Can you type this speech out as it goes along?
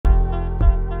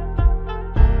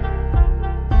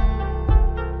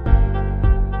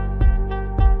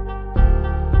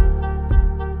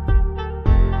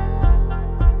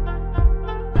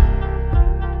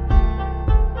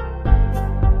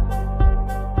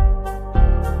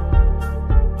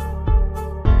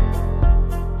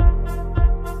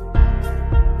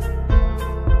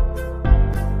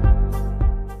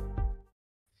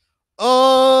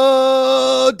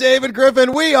David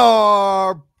Griffin. We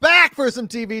are back for some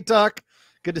TV talk.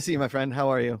 Good to see you, my friend. How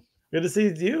are you? Good to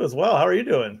see you as well. How are you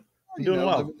doing? I'm doing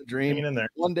well. Living the dream. Hanging in there.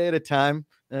 One day at a time.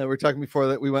 We were talking before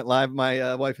that we went live.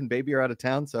 My wife and baby are out of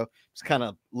town, so just kind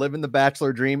of living the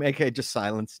bachelor dream, aka just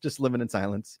silence, just living in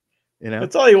silence. You know,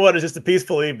 that's all you want is just a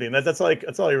peaceful evening. That's all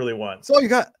you really want. That's all you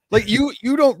got. Like you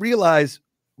don't realize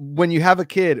when you have a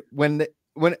kid when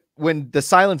the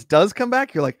silence does come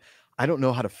back, you're like, I don't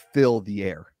know how to fill the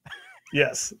air.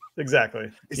 Yes,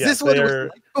 exactly. Is this what it was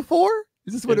like before?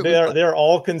 Is this what it was like? They are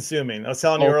all consuming. I was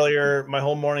telling you earlier, my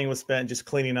whole morning was spent just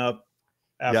cleaning up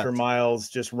after Miles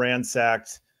just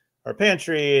ransacked our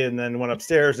pantry and then went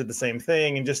upstairs, did the same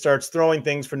thing, and just starts throwing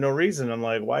things for no reason. I'm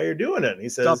like, why are you doing it? He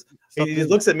says, he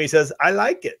looks at me, says, I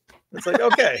like it. It's like,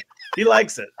 okay, he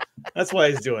likes it. That's why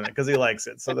he's doing it, because he likes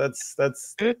it. So that's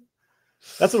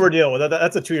what we're dealing with.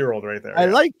 That's a 2-year-old right there. I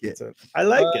like it. I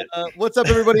like it. What's up,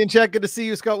 everybody in chat? Good to see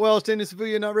you. Scott Wells, Daniel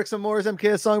Savuya, not Rick Morris,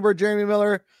 MKS Songbird, Jeremy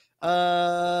Miller.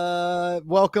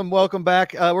 Welcome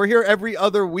back. We're here every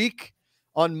other week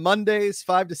on Mondays,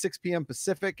 5 to 6 p.m.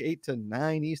 Pacific, 8 to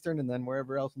 9 Eastern, and then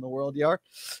wherever else in the world you are.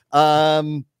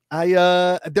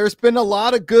 There's been a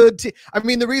lot of good. I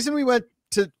mean, the reason we went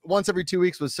to once every 2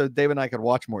 weeks was so Dave and I could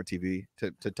watch more TV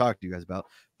to talk to you guys about,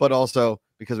 but also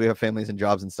because we have families and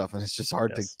jobs and stuff, and it's just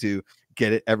hard to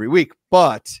get it every week.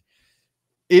 But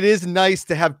it is nice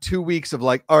to have 2 weeks of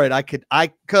like, all right,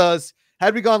 because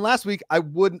had we gone last week, I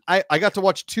got to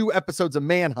watch 2 episodes of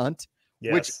Manhunt,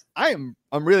 which I'm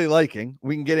really liking.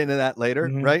 We can get into that later,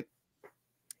 right?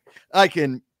 I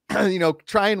can,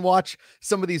 try and watch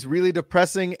some of these really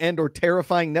depressing and or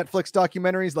terrifying Netflix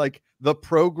documentaries like The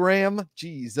Program,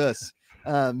 Jesus,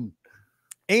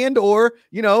 and or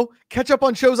catch up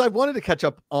on shows I've wanted to catch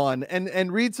up on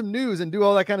and read some news and do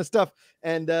all that kind of stuff.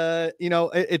 And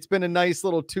it's been a nice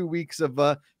little 2 weeks of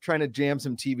trying to jam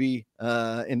some TV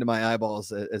into my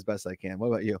eyeballs as best I can. What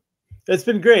about you? It's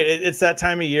been great. It's that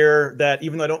time of year that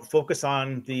even though I don't focus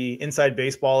on the inside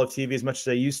baseball of TV as much as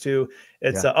I used to,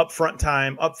 it's upfront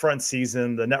time, upfront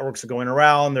season. The networks are going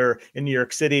around. They're in New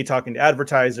York City talking to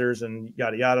advertisers and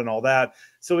yada, yada, and all that.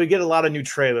 So we get a lot of new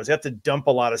trailers. You have to dump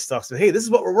a lot of stuff. So, hey, this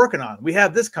is what we're working on. We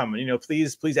have this coming.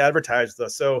 Please advertise with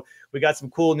us. So we got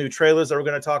some cool new trailers that we're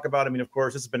going to talk about. I mean, of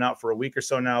course, this has been out for a week or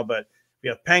so now, but we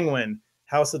have Penguin,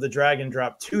 House of the Dragon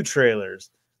dropped 2 trailers.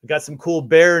 We got some cool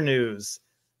bear news.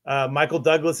 Michael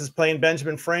Douglas is playing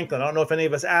Benjamin Franklin. I don't know if any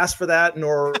of us asked for that,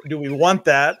 nor do we want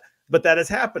that, but that is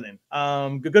happening.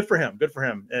 Good for him. Good for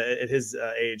him. At his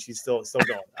age, he's still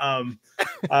going.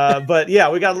 But yeah,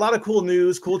 we got a lot of cool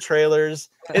news, cool trailers.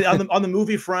 And on the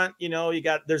movie front,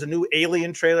 there's a new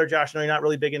Alien trailer. Josh, I know you're not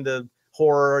really big into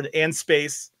horror and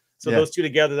space, so those two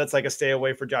together, that's like a stay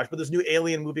away for Josh. But there's a new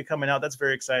Alien movie coming out. That's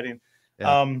very exciting.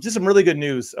 Just some really good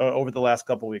news over the last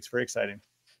couple of weeks. Very exciting.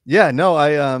 Yeah, no,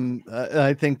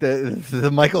 I think that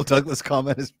the Michael Douglas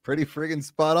comment is pretty friggin'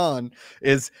 spot on.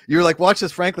 You're like, watch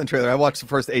this Franklin trailer. I watched the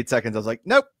first 8 seconds. I was like,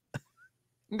 nope,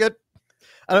 I'm good.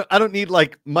 I don't need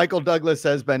like Michael Douglas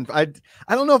has been. I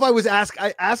don't know if I was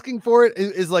asking for it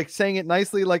is like saying it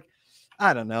nicely. Like,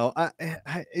 I don't know.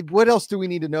 What else do we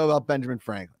need to know about Benjamin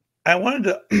Franklin? I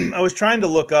was trying to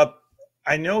look up.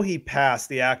 I know he passed,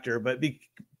 the actor, but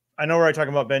I know we're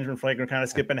talking about Benjamin Franklin, kind of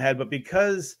skipping ahead, but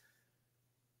because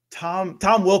Tom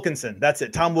Wilkinson, that's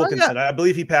it. Tom Wilkinson. I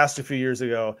believe he passed a few years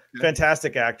ago.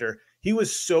 Fantastic actor. He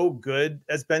was so good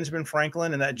as Benjamin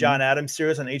Franklin in that John Adams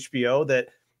series on HBO that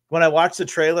when I watched the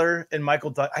trailer and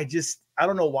Michael, I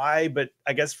don't know why, but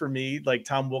I guess for me, like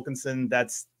Tom Wilkinson,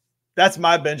 that's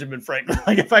my Benjamin Franklin.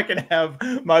 Like if I can have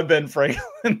my Ben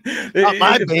Franklin, not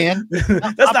my Ben.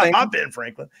 That's not my Ben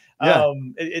Franklin.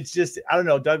 It's just, I don't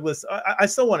know, Douglas. I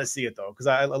still want to see it though, because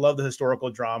I love the historical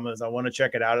dramas. I want to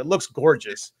check it out. It looks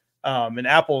gorgeous. And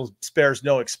Apple spares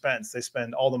no expense. They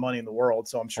spend all the money in the world,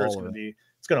 so I'm sure it's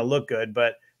going to look good.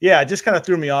 But yeah, it just kind of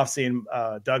threw me off seeing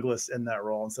Douglas in that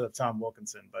role instead of Tom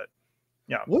Wilkinson. But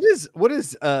yeah, what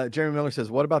is Jeremy Miller says?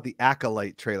 What about the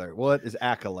Acolyte trailer? What is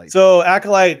Acolyte? So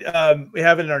Acolyte, we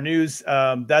have it in our news.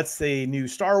 That's the new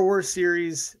Star Wars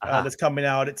series that's coming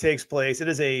out. It takes place.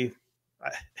 It's a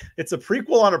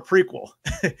prequel on a prequel.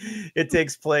 It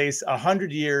takes place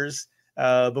 100 years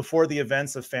before the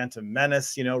events of Phantom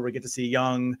Menace. We get to see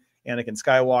young Anakin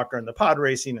Skywalker and the pod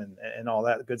racing and all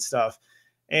that good stuff.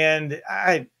 And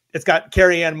it's got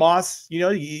Carrie Ann Moss.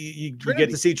 You get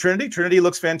to see Trinity. Trinity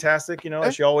looks fantastic.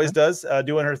 As she always does,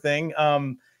 doing her thing.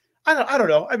 I don't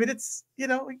know. I mean, it's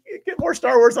get more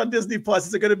Star Wars on Disney Plus.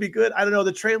 Is it going to be good? I don't know.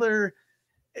 The trailer.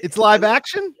 It's live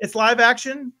action. It's live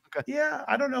action. Okay. Yeah,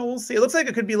 I don't know. We'll see. It looks like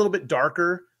it could be a little bit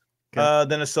darker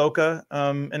than Ahsoka,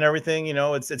 and everything. You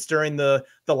know, it's during the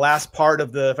last part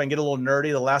of the, if I can get a little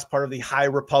nerdy, the last part of the High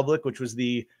Republic, which was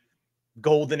the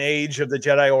golden age of the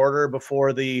Jedi Order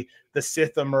before the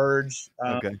Sith emerge.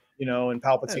 You know, and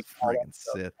Palpatine. Freaking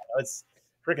Sith. It's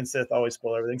freaking Sith always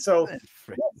spoil everything. So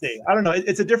we'll see. I don't know.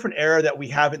 It's a different era that we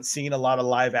haven't seen a lot of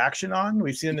live action on.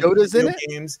 We've seen Yoda's in it?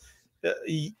 Games.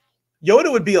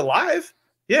 Yoda would be alive.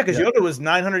 Yeah, because Yoda was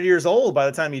 900 years old by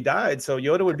the time he died. So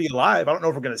Yoda would be alive. I don't know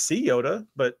if we're going to see Yoda,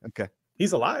 but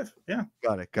he's alive. Yeah.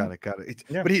 Got it.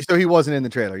 Yeah. But he wasn't in the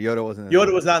trailer. Yoda wasn't.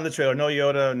 Yoda was not in the trailer. No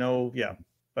Yoda. No. Yeah.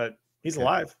 But he's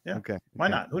alive. Yeah. Okay. Why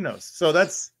not? Who knows? So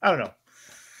that's, I don't know.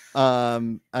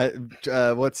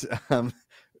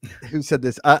 Who said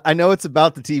this? I know it's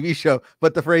about the TV show,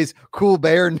 but the phrase "cool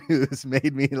bear news"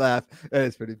 made me laugh. That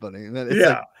is pretty funny. It's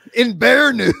like, in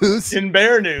bear news. In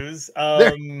bear news.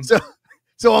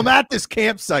 So I'm at this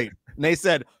campsite, and they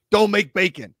said, "Don't make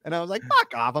bacon," and I was like,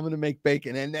 "Fuck off! I'm going to make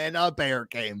bacon." And then a bear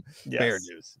came. Yes. Bear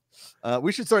news.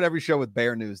 We should start every show with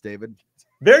bear news, David.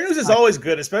 Bear news is always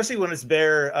good, especially when it's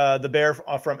the bear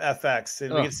from FX,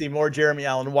 and we can see more Jeremy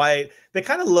Allen White. They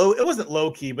kind of it wasn't low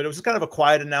key, but it was just kind of a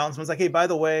quiet announcement. It's like, hey, by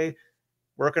the way,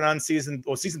 working on season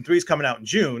 3 is coming out in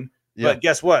June, but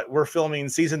guess what? We're filming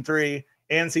season 3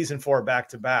 and season 4 back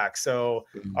to back. So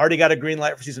already got a green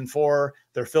light for season 4.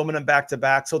 They're filming them back to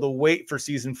back. So the wait for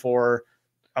season 4,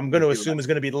 I'm going to assume is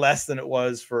going to be less than it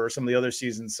was for some of the other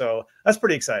seasons. So that's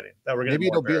pretty exciting that we're going to. Maybe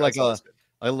it'll be like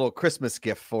a little Christmas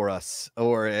gift for us,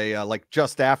 or a like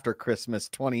just after Christmas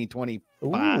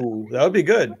 2025. Ooh, that would be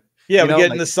good. Yeah, we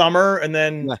get in the summer and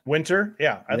then winter.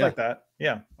 Yeah, I'd like that.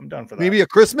 Yeah, I'm done for that. Maybe a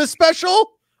Christmas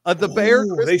special of the bear.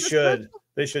 They should.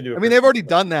 They should do. I mean, they've already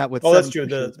done that with. Oh, that's true.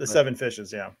 The 7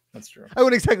 fishes. Yeah, that's true. I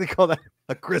wouldn't exactly call that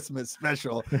a Christmas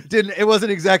special. It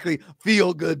wasn't exactly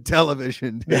feel good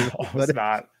television. No, it's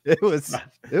not. It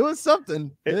was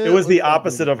something. It was the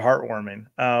opposite of heartwarming.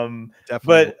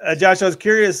 Definitely. But Josh, I was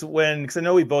curious because I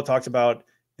know we both talked about.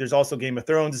 There's also Game of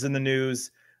Thrones is in the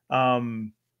news.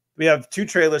 We have 2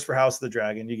 trailers for House of the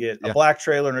Dragon. You get a black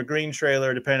trailer and a green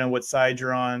trailer, depending on what side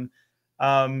you're on.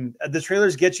 The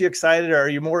trailers get you excited, or are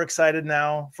you more excited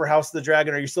now for House of the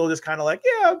Dragon? Or are you still just kind of like,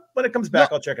 yeah, when it comes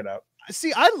back, I'll check it out?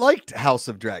 See, I liked House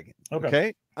of Dragon.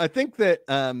 Okay. I think that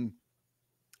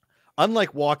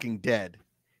unlike Walking Dead,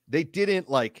 they didn't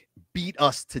like beat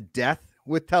us to death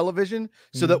with television,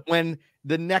 so that when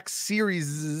the next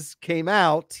series came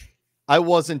out, I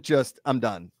wasn't just, I'm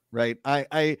done. Right.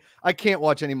 I can't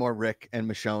watch any more Rick and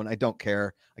Michonne. I don't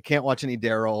care. I can't watch any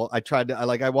Daryl.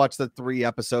 I watched the 3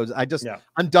 episodes.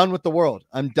 I'm done with the world.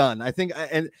 I'm done. I think,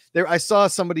 I saw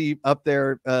somebody up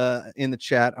there in the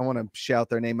chat. I want to shout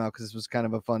their name out because this was kind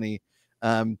of a funny,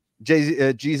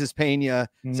 Jesus Pena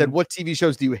said, "What TV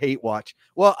shows do you hate watch?"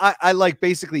 Well, I like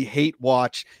basically hate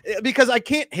watch because I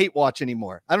can't hate watch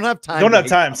anymore. I don't have time. Don't have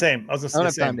time. Same. I was just I don't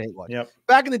have time to hate watch. Yep.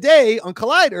 Back in the day on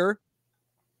Collider,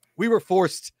 we were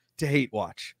forced to hate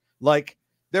watch. Like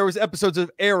there was episodes of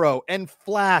Arrow and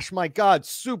Flash, my God,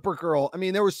 Supergirl. I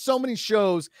mean, there were so many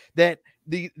shows that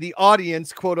the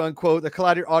audience, quote unquote, the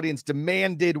Collider audience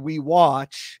demanded we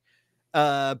watch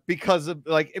because of,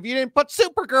 like, if you didn't put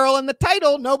Supergirl in the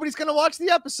title, nobody's gonna watch the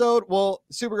episode. Well,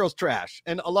 Supergirl's trash,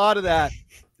 and a lot of that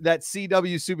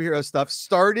CW superhero stuff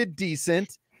started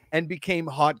decent and became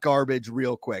hot garbage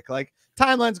real quick. Like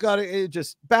Timeline's got it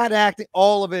just bad acting,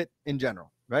 all of it in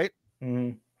general, right?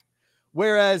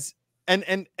 Whereas,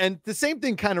 and the same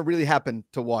thing kind of really happened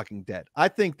to Walking Dead. I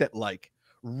think that like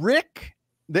Rick,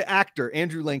 the actor,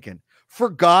 Andrew Lincoln,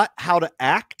 forgot how to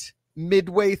act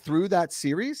midway through that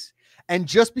series and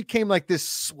just became like this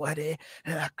sweaty,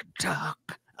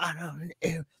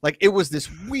 like it was this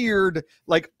weird,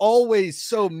 like always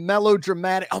so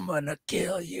melodramatic. I'm gonna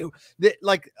kill you. That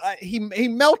like he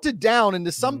melted down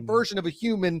into some version of a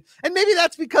human, and maybe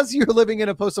that's because you're living in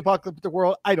a post-apocalyptic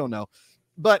world. I don't know,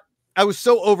 but I was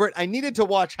so over it. I needed to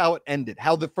watch how it ended,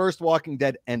 how the first Walking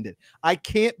Dead ended. I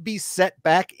can't be set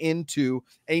back into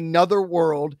another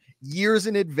world years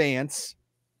in advance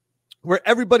where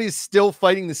everybody's still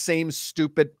fighting the same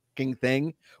stupid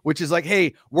thing, which is like,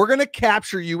 hey, we're going to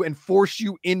capture you and force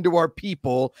you into our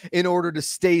people in order to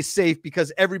stay safe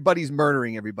because everybody's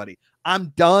murdering everybody.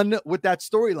 I'm done with that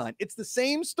storyline. It's the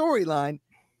same storyline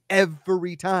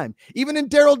every time. Even in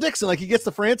Daryl Dixon, like he gets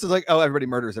to France, it's like, oh, everybody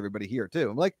murders everybody here too.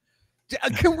 I'm like,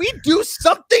 can we do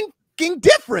something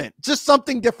different? Just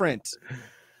something different.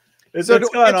 It's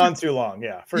gone on too long.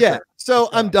 Yeah, for sure. So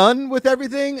I'm done with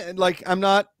everything. And like, I'm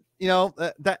not,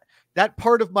 that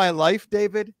part of my life,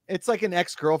 David, it's like an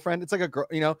ex-girlfriend. It's like a girl,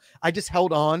 I just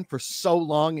held on for so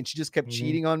long and she just kept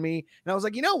cheating on me. And I was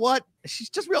like, you know what? She's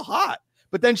just real hot.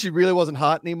 but then she really wasn't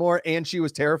hot anymore, and she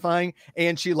was terrifying,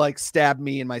 and she like stabbed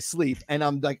me in my sleep, and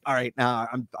I'm like, all right, now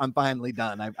I'm finally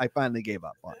done. I finally gave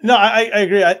up on it. No, I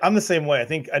agree. I'm the same way. I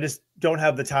think I just don't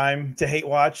have the time to hate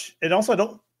watch, and also I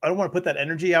don't want to put that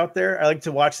energy out there. I like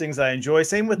to watch things I enjoy.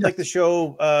 Same with like the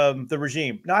show, The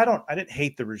Regime. No, I didn't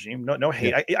hate The Regime. No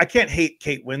hate. I can't hate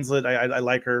Kate Winslet. I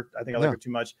like her. I think I like her too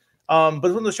much. But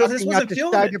when the show just wasn't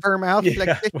feeling it. Of her mouth,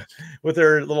 like with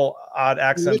her little odd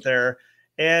accent there.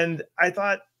 And I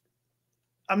thought,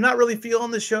 I'm not really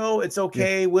feeling the show. It's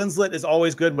okay. Winslet is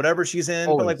always good, whatever she's in.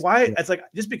 Always. But like, why? It's like,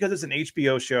 just because it's an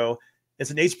HBO show, it's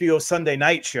an HBO Sunday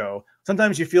night show.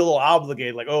 Sometimes you feel a little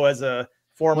obligated, like, oh, as a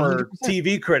former 100%.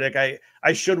 TV critic,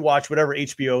 I should watch whatever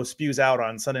HBO spews out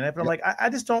on Sunday night. But I'm like, I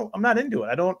just don't, I'm not into it.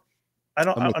 I don't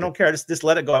care. I just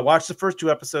let it go. I watched the first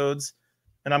 2 episodes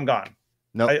and I'm gone.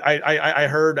 No, I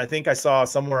heard, I think I saw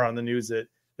somewhere on the news that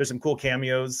there's some cool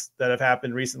cameos that have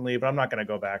happened recently, but I'm not going to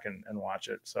go back and watch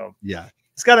it. So yeah,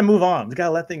 it's got to move on. You got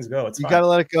to let things go. You got to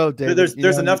let it go, David.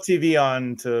 There's enough TV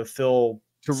on to fill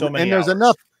so many. And there's hours.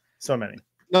 enough, so many.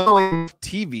 Not only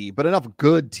TV, but enough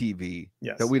good TV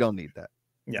that we don't need that.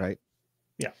 Yeah. Right.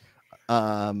 Yeah.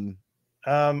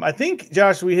 I think,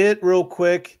 Josh, we hit real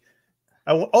quick.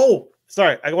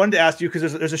 Sorry, I wanted to ask you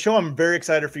because there's a show I'm very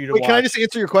excited for you to watch. Can I just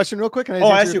answer your question real quick?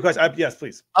 I'll ask you a question. Yes,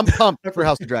 please. I'm pumped for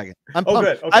House of Dragon. I'm pumped.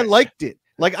 Good. Okay. I liked it.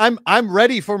 Like I'm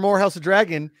ready for more House of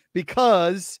Dragon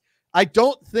because I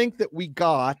don't think we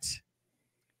got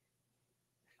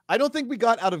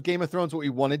out of Game of Thrones what we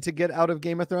wanted to get out of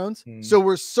Game of Thrones. So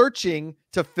we're searching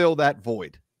to fill that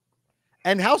void.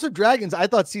 And House of Dragons, I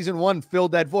thought season 1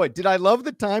 filled that void. Did I love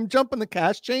the time jump and the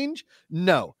cast change?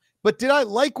 No. But did I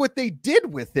like what they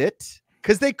did with it?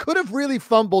 Because they could have really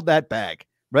fumbled that bag,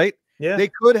 right? Yeah. They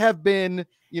could have been,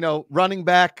 running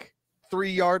back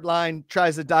 3-yard line,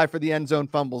 tries to dive for the end zone,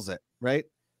 fumbles it, right?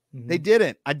 Mm-hmm. They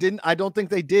didn't. I don't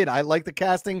think they did. I like the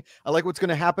casting. I like what's going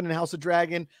to happen in House of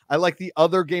Dragon. I like the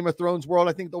other Game of Thrones world.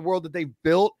 I think the world that they've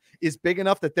built is big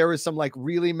enough that there is some like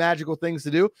really magical things to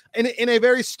do. And in a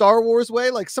very Star Wars way,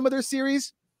 like some of their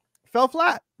series fell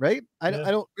flat, right? I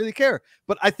don't really care.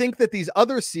 But I think that these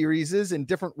other series in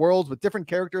different worlds with different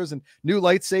characters and new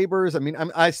lightsabers. I mean,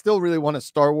 I still really want a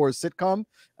Star Wars sitcom,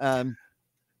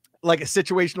 like a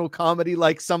situational comedy,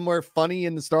 like somewhere funny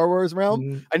in the Star Wars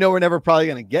realm. I know we're never probably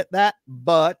going to get that,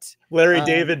 but Larry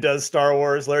David does Star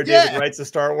Wars. Larry David writes a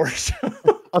Star Wars show.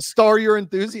 A Star Your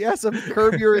Enthusiasm,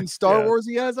 curb your in Star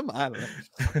Warsism. I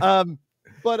don't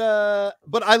know.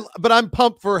 But I'm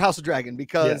pumped for House of Dragon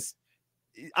because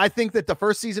I think that the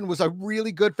first season was a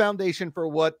really good foundation for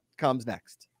what comes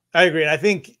next. I agree. And I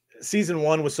think season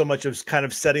 1 was so much of kind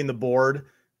of setting the board,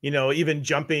 even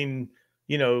jumping,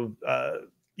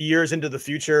 years into the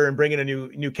future and bringing a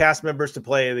new cast members to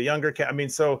play the younger cast. I mean,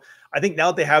 so I think now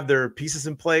that they have their pieces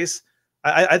in place,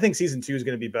 I think season 2 is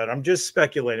going to be better. I'm just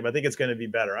speculating. But I think it's going to be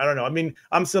better. I don't know. I mean,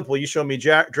 I'm simple. You show me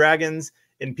dragons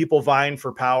and people vying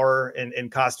for power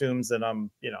and costumes, and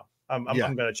I'm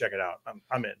going to check it out.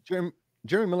 I'm in.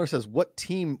 Jeremy Miller says, which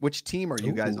team are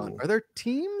you guys on? Are there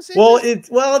teams? They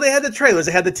had the trailers.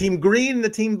 They had the team green and the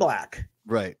team black.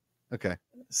 Right. Okay.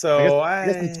 So I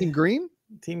guess team green?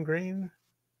 Team green.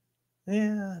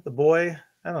 Yeah. The boy.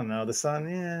 I don't know. The son.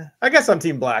 Yeah. I guess I'm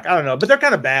team black. I don't know, but they're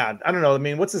kind of bad. I don't know. I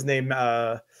mean, what's his name?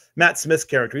 Matt Smith's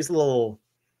character. He's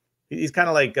kind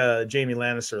of like Jamie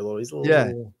Lannister a little. He's a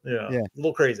little, a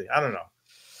little crazy. I don't know.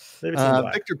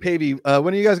 Victor Pavey,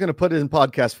 when are you guys going to put it in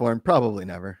podcast form? Probably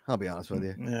never. I'll be honest with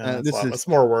you. Yeah, it's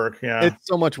more work. Yeah, it's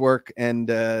so much work, and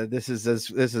this is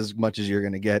as much as you're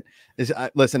going to get.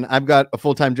 Listen, I've got a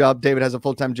full-time job. David has a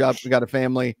full-time job. We got a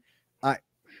family.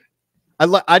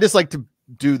 I just like to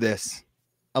do this.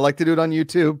 I like to do it on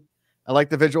YouTube. I like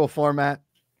the visual format.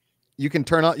 You can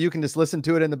just listen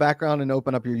to it in the background and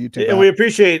open up your YouTube. And we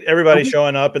appreciate everybody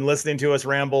showing up and listening to us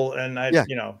ramble. And really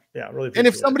appreciate and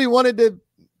if somebody wanted to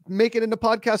make it into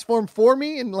podcast form for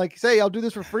me and like say I'll do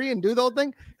this for free and do the whole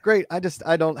thing, great. I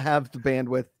don't have the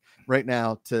bandwidth right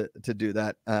now to do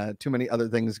that. Too many other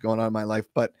things going on in my life,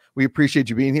 but we appreciate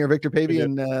you being here, Victor Pavey,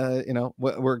 and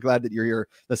we're glad that you're here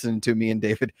listening to me and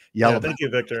David yell. Thank you,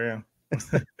 Victor.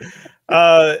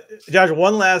 Josh,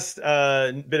 one last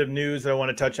bit of news that I want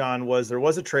to touch on was there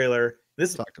was a trailer.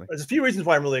 There's a few reasons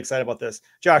why I'm really excited about this.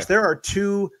 Josh, there are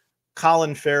 2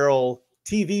 Colin Farrell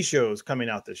TV shows coming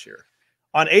out this year.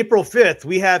 On April 5th,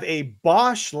 we have a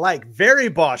very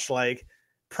Bosch-like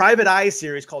private eye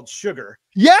series called Sugar.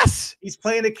 Yes. He's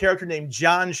playing a character named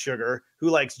John Sugar who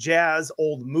likes jazz,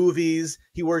 old movies.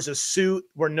 He wears a suit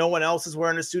where no one else is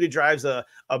wearing a suit. He drives a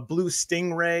blue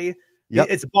Stingray. Yep.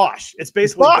 It's Bosch. It's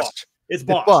basically Bosch. It's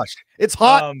Bosch. It's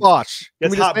hot Bosch.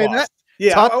 It's hot Bosch.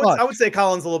 Yeah, I would say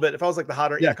Colin's a little bit. If I was like the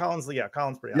hotter, Colin's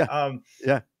pretty hot.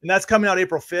 Yeah. And that's coming out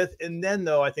April 5th. And then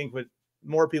though, I think what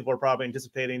more people are probably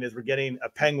anticipating is we're getting a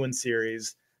Penguin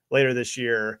series later this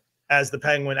year as the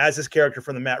Penguin, as his character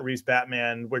from the Matt Reeves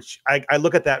Batman, which I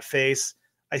look at that face.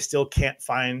 I still can't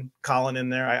find Colin in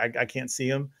there. I can't see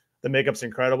him. The makeup's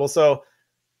incredible. So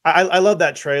I love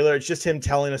that trailer. It's just him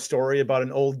telling a story about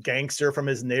an old gangster from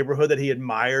his neighborhood that he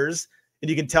admires. And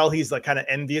you can tell he's like kind of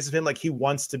envious of him. Like he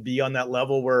wants to be on that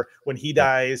level where when he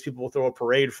dies, people will throw a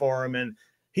parade for him. And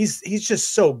he's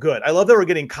just so good. I love that we're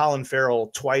getting Colin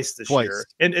Farrell twice this year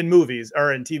in movies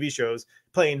or in TV shows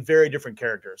playing very different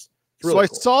characters. Really so I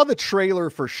saw the trailer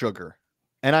for Sugar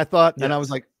and I thought, and I was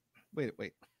like, wait.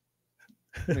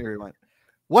 Let me rewind.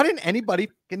 Why didn't anybody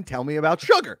can tell me about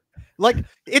Sugar? Like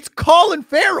it's Colin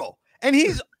Farrell and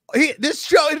this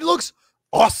show, it looks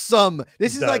awesome.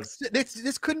 This is like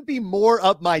this couldn't be more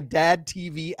up my dad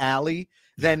TV alley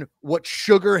than what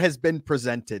Sugar has been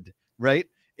presented, right?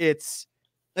 It's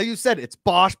like you said, it's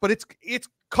Bosch, but it's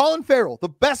Colin Farrell, the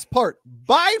best part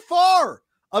by far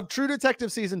of True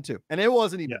Detective season 2, and it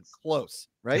wasn't even close,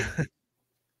 right?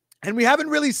 And we haven't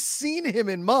really seen him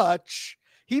in much.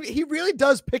 He really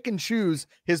does pick and choose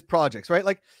his projects, right?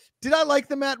 Like, did I like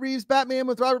the Matt Reeves Batman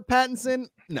with Robert Pattinson?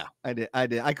 No, I did.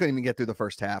 I couldn't even get through the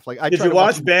first half. Like, did you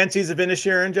watch Banshees of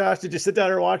Inisherin, Josh? Did you sit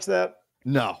down and watch that?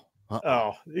 No.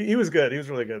 Oh, he was good. He was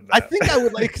really good. I think I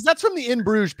would like because that's from the In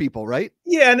Bruges people, right?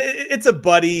 Yeah, and it's a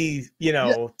buddy,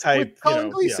 type. With Colin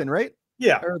Gleason, right?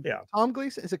 Yeah, Tom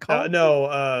Gleason? Is it Colin?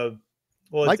 No.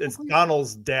 Well, it's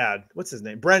Donald's dad. What's his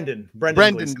name? Brendan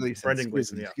Gleason. Brendan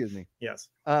Gleason. Yeah. Excuse me. Yes.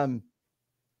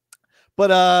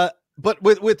 But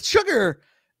with Sugar,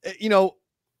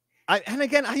 and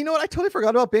again, you know what? I totally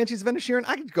forgot about Banshees of Inisherin.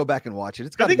 I could go back and watch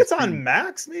it. I think it's on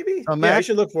Max, maybe. On Max? Yeah, I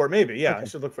should look for it. Maybe. Yeah, okay. I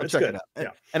should look for it. It's good. It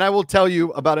yeah. And I will tell you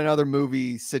about another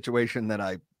movie situation that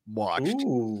I watched.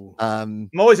 Ooh. I'm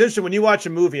always interested when you watch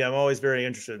a movie. I'm always very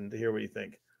interested to hear what you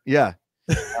think. Yeah.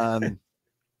 But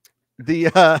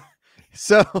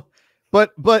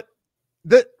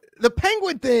the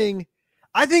Penguin thing,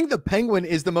 I think the Penguin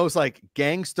is the most like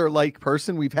gangster-like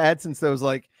person we've had since those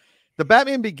like the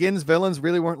Batman Begins villains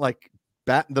really weren't like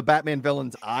the Batman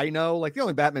villains I know. Like the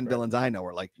only Batman villains I know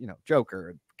are like,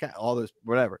 Joker and all those,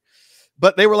 whatever.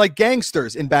 But they were like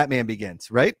gangsters in Batman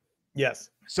Begins, right? Yes.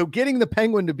 So getting the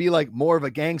Penguin to be like more of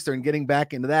a gangster and getting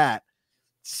back into that,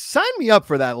 sign me up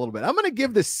for that a little bit. I'm going to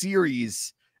give the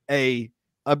series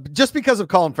just because of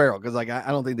Colin Farrell, because like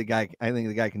I think the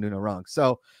guy can do no wrong.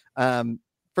 So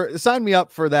sign me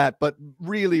up for that, but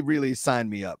really, really sign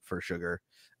me up for Sugar.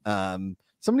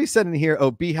 Somebody said in here,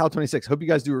 B How 26. Hope you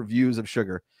guys do reviews of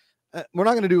Sugar. We're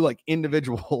not going to do like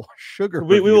individual Sugar.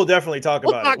 We will definitely talk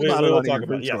about it. We will talk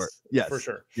about it. Yes, for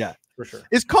sure. Yeah, for sure.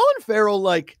 Is Colin Farrell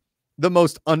like the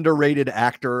most underrated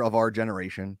actor of our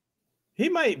generation? He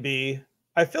might be.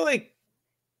 I feel like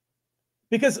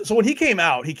so when he came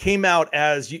out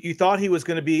as you thought he was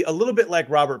going to be a little bit like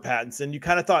Robert Pattinson. You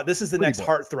kind of thought this is the next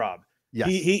heartthrob. Yes.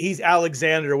 He's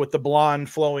Alexander with the blonde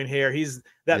flowing hair. He's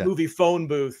that movie Phone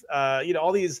Booth.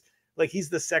 All these, like, he's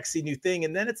the sexy new thing.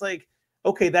 And then it's like,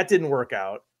 okay, that didn't work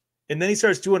out. And then he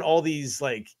starts doing all these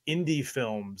like indie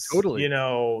films, totally.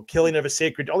 Killing of a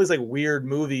Sacred, all these like weird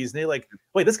movies. And they're like,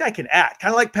 wait, this guy can act,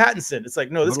 kind of like Pattinson. It's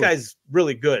like, no, this guy's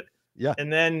really good. Yeah.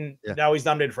 And then now he's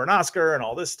nominated for an Oscar and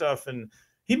all this stuff. And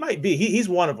he might be, he's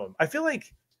one of them. I feel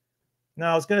like, no,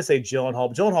 I was going to say Gyllenhaal,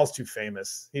 but Gyllenhaal's too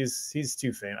famous. He's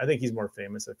too famous. I think he's more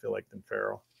famous, I feel like, than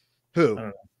Farrell. Who? I don't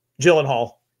know.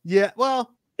 Gyllenhaal. Yeah,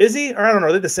 well. Is he? Or I don't know.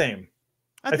 Are they the same?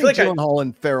 I think like Gyllenhaal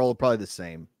and Farrell are probably the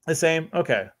same. The same?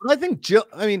 Okay. But I think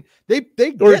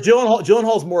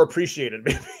Gyllenhaal's more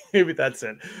appreciated. Maybe that's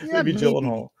it. Yeah, maybe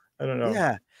Gyllenhaal. I don't know.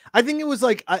 Yeah. I think it was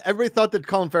like, everybody thought that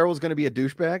Colin Farrell was going to be a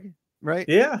douchebag, right?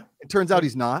 Yeah. It turns out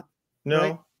he's not.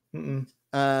 No. Right?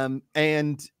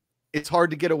 And it's hard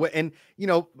to get away. And,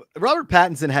 Robert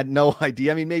Pattinson had no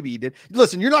idea. I mean, maybe he did.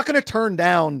 Listen, you're not going to turn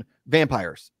down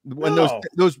vampires when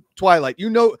those Twilight,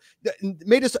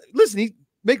 made us listen. He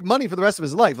make money for the rest of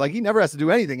his life. Like he never has to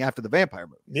do anything after the vampire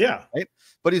movie. Yeah. Right.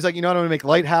 But he's like, I'm going to make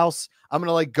Lighthouse. I'm going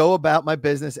to like go about my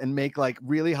business and make like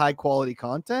really high quality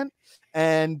content.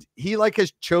 And he like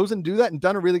has chosen to do that and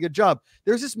done a really good job.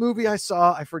 There's this movie I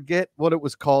saw. I forget what it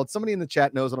was called. Somebody in the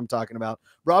chat knows what I'm talking about.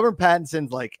 Robert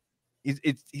Pattinson's like, he's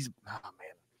oh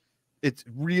man, it's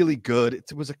really good.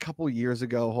 It was a couple years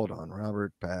ago. Hold on.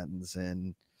 Robert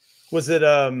Pattinson. Was it,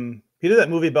 he did that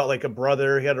movie about like a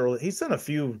brother. He's done a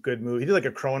few good movies. He did like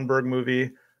a Cronenberg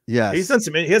movie. Yeah. He has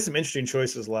some interesting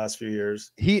choices the last few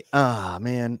years. Good Time.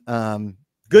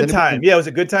 Yeah. It was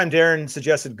a Good Time. Darren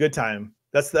suggested Good Time.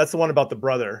 That's the one about the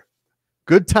brother.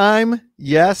 Good Time.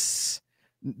 Yes.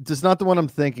 It's not the one I'm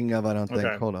thinking of. I don't think.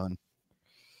 Okay. Hold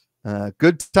on.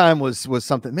 Good Time was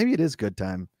something. Maybe it is Good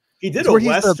Time. He did a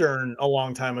Western a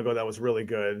long time ago that was really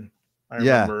good. I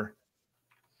remember.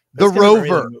 The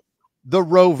Rover. The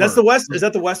Rover. That's the West. Is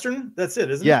that the Western? That's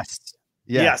it, isn't it? Yes.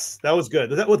 Yes, that was good.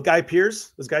 Was that with Guy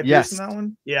Pearce? Was Guy Pearce in that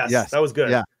one? Yes, that was good.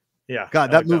 Yeah.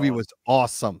 God, that movie was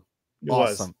awesome.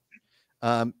 Awesome.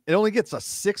 It only gets a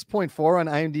 6.4 on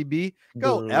IMDb.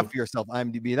 Go F yourself,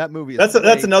 IMDb. That movie. That's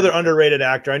another underrated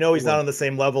actor. I know he's not on the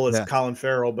same level as Colin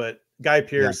Farrell, but Guy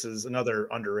Pearce is another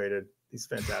underrated. He's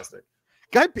fantastic.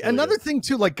 Another thing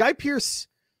too, like Guy Pearce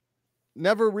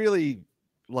never really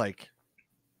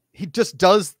he just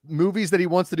does movies that he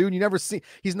wants to do, and you never see.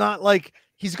 He's not like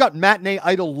he's got matinee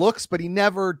idol looks, but he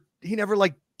never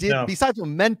like did. No. Besides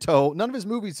Memento, none of his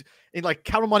movies in like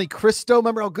Count of Monte Cristo.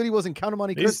 Remember how good he was in Count of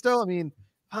Monte Cristo? I mean,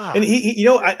 and he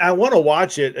I want to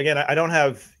watch it again. I don't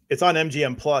have. It's on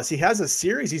MGM Plus. He has a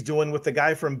series he's doing with the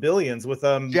guy from Billions with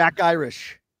Jack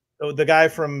Irish. The guy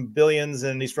from Billions,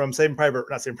 and he's from Saving Private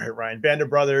Ryan, Band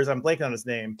of Brothers. I'm blanking on his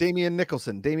name. Damian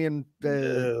Nicholson. Damian.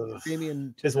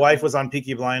 His wife was on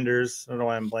Peaky Blinders. I don't know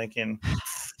why I'm blanking.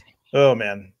 Oh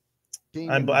man,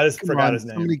 I just forgot his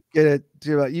name. Somebody get it.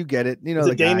 You get it. You know,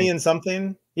 the Damian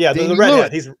something. Yeah, the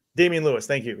redhead. He's Damian Lewis.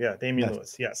 Thank you. Yeah, Damian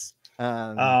Lewis. Yes.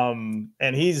 And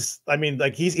he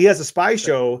has a spy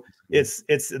show.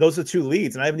 It's those are two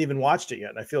leads, and I haven't even watched it yet.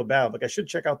 And I feel bad. Like I should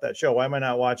check out that show. Why am I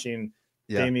not watching?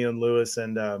 Damian Lewis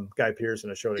and Guy Pearce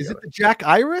in a show together. Is it the Jack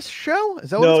Irish show? Is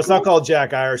that no, it's not called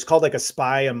Jack Irish. It's called like A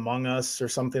Spy Among Us or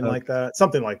something like that.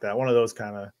 Something like that. One of those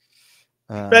kind of.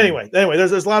 But anyway,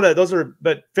 there's a lot of those are.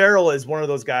 But Farrell is one of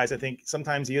those guys. I think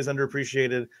sometimes he is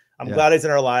underappreciated. I'm glad he's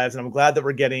in our lives, and I'm glad that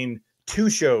we're getting 2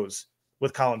 shows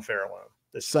with Colin Farrell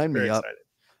on. Sign me up.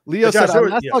 Leo said,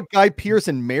 I saw Guy Pearce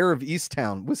in Mayor of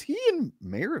Easttown. Was he in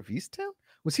Mayor of Easttown?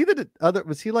 Was he the other?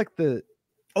 Was he like the?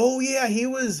 Oh yeah, he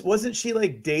was. Wasn't she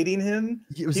like dating him?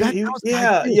 He was. He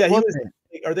was.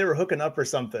 Or they were hooking up or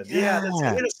something. Yeah,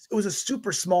 it was a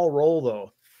super small role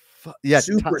though. Yeah,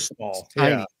 super small.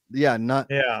 Tiny. Yeah, not.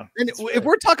 Yeah. And if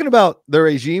we're talking about the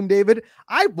regime, David,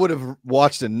 I would have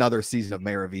watched another season of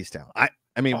Mayor of Easttown. I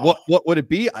mean, what would it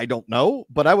be? I don't know,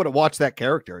 but I would have watched that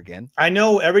character again. I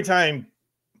know every time.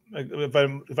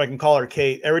 If I can call her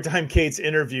Kate, every time Kate's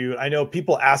interviewed, I know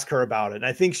people ask her about it. And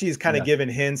I think she's kind of given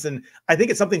hints, and I think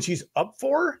it's something she's up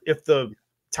for if the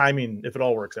timing, if it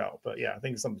all works out. But yeah, I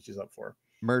think it's something she's up for.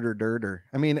 Murder Dirter.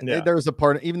 I mean, there's a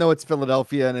part, even though it's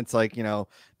Philadelphia and it's like,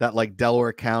 that like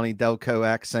Delaware County, Delco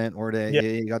accent where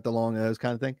you got the long nose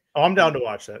kind of thing. Oh, I'm down to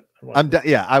watch that.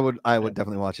 I would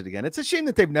definitely watch it again. It's a shame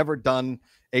that they've never done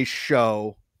a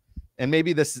show. And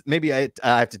maybe I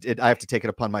have to take it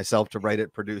upon myself to write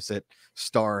it, produce it,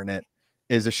 star in it.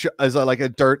 Is like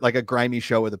a grimy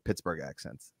show with a Pittsburgh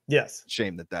accent. Yes.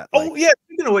 Shame that. Oh yeah.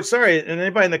 Speaking of which, sorry, and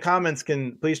anybody in the comments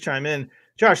can please chime in.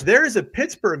 Josh, there is a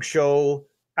Pittsburgh show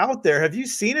out there. Have you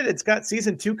seen it? It's got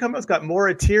season 2 coming. It's got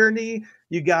Maura Tierney.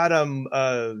 You got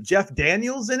Jeff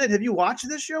Daniels in it. Have you watched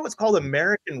this show? It's called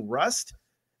American Rust,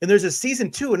 and there's a season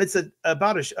 2, and it's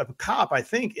about a cop, I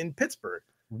think, in Pittsburgh.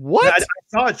 What? I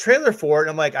saw a trailer for it,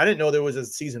 and I'm like, I didn't know there was a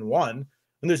season 1,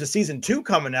 and there's a season 2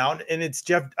 coming out, and it's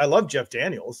Jeff. I love Jeff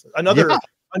Daniels, another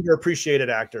underappreciated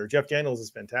actor. Jeff Daniels is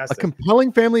fantastic. A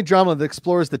compelling family drama that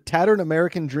explores the tattered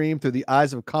American dream through the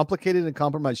eyes of a complicated and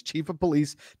compromised chief of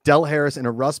police, Del Harris, in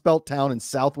a Rust Belt town in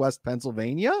Southwest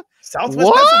Pennsylvania.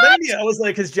 Pennsylvania. I was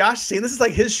like, has Josh seen this? Is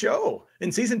like his show,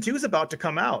 and season 2 is about to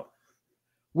come out.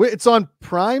 Wait, it's on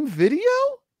Prime Video,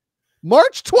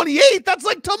 March 28th. That's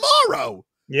like tomorrow.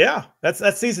 Yeah, that's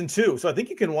season 2. So I think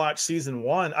you can watch season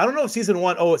 1. I don't know if season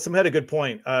 1. Oh, somebody had a good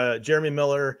point. Jeremy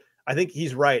Miller. I think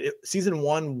he's right. Season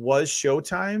 1 was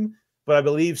Showtime, but I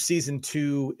believe season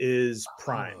 2 is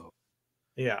Prime. Oh.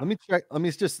 Yeah. Let me check. I'm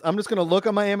just going to look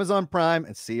on my Amazon Prime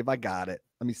and see if I got it.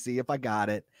 Let me see if I got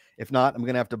it. If not, I'm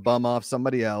going to have to bum off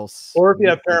somebody else. Or if you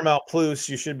have Paramount Plus,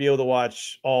 you should be able to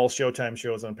watch all Showtime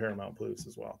shows on Paramount Plus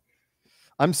as well.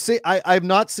 I've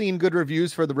not seen good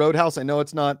reviews for The Roadhouse. I know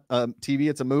it's not TV,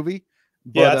 it's a movie.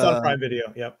 But, yeah, it's on Prime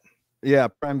Video. Yep. Yeah,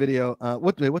 Prime Video.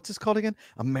 What's this called again?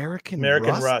 American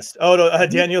Rust. Oh no,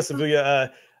 Daniel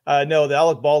Savuya. No, the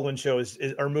Alec Baldwin show is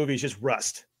our movie is just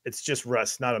Rust. It's just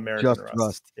Rust, not American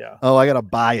Rust. Yeah. Oh, I gotta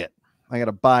buy it.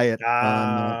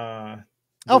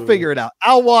 I'll figure it out.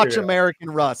 I'll watch American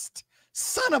Rust.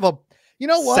 Son of a, you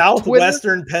know what?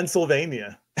 Southwestern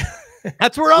Pennsylvania.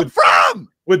 That's where I'm from.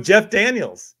 With Jeff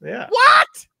Daniels. Yeah. What?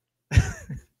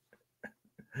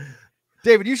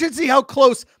 David, you should see how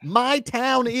close my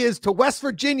town is to West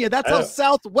Virginia. That's how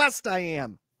southwest I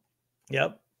am.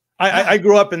 Yep. I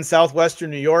grew up in southwestern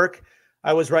New York.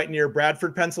 I was right near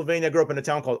Bradford, Pennsylvania. I grew up in a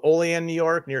town called Olean, New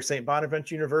York, near St.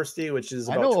 Bonaventure University, which is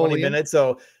about 20 minutes.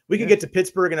 So we could get to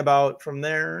Pittsburgh in about, from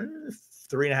there,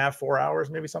 3.5, 4 hours,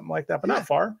 maybe something like that, but not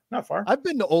far, not far. I've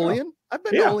been to Olean. Oh. I've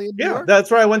been to Olean, New York. That's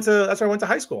where I went to. That's where I went to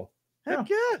high school. Heck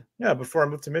yeah. Before I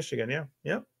moved to Michigan.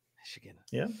 Michigan.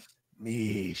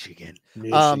 Michigan.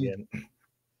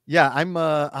 Yeah, I'm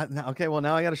okay. Well,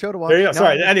 now I got a show to watch. There you go.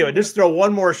 Sorry. Anyway, just throw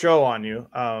one more show on you.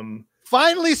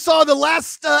 Finally saw the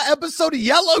last episode of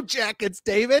Yellow Jackets,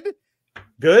 David.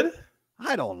 Good?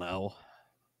 I don't know.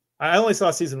 I only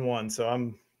saw season 1, so I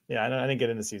didn't get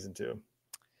into season 2.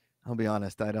 I'll be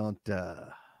honest, I don't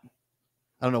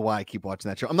know why I keep watching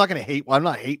that show. I'm not hate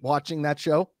watching that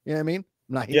show. You know what I mean?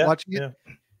 I'm not hate watching it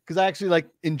because I actually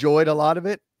enjoyed a lot of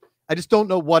it. I just don't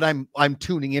know what I'm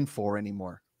tuning in for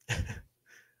anymore.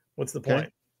 What's the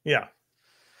point? Yeah.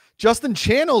 Justin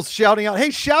Channels shouting out,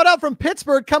 hey, shout out from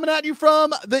Pittsburgh, coming at you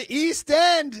from the East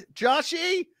End.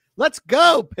 Joshy, let's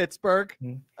go, Pittsburgh.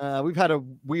 We've had a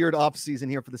weird off season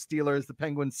here for the Steelers. The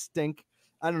Penguins stink.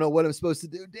 I don't know what I'm supposed to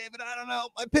do, David. I don't know.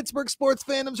 My Pittsburgh sports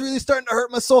fandom's really starting to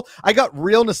hurt my soul. I got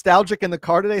real nostalgic in the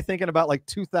car today, thinking about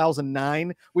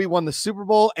 2009. We won the Super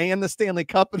Bowl and the Stanley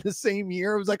Cup in the same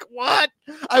year. I was like, what?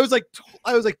 I was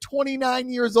like 29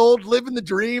 years old, living the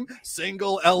dream,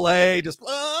 single LA, just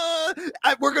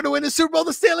we're going to win the Super Bowl,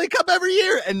 the Stanley Cup every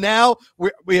year. And now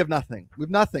we have nothing. We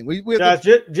have nothing. We have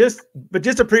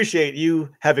just appreciate you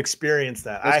have experienced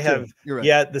that. I have. You're right.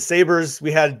 Yeah, the Sabres.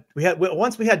 We had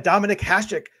Dominic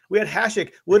Hasek. We had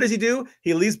Hasek. What does he do?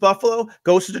 He leaves Buffalo,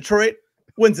 goes to Detroit,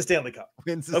 wins the Stanley Cup.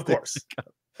 Of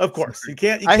course. You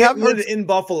can't win it in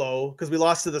Buffalo because we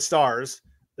lost to the Stars,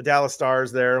 the Dallas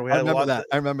Stars. There, I remember that.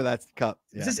 I remember that cup.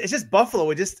 Yeah. It's just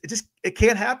Buffalo. It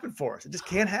can't happen for us. It just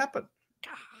can't happen.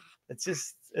 It's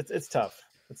tough.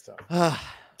 It's tough.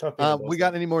 We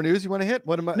got any more news you want to hit?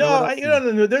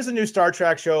 No, there's a new Star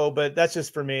Trek show, but that's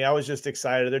just for me. I was just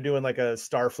excited. They're doing a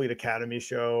Starfleet Academy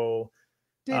show.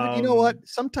 David, you know what?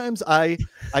 Sometimes I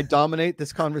dominate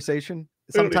this conversation.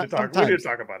 Sometimes we need to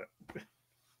talk about it.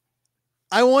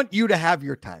 I want you to have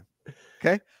your time.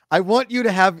 Okay. I want you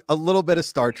to have a little bit of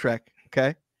Star Trek.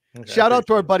 Okay. Shout out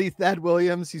to our buddy Thad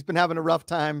Williams. He's been having a rough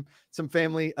time, some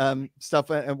family stuff,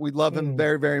 and we love him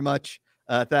very, very much.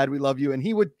 Thad, we love you. And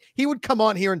he would come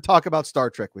on here and talk about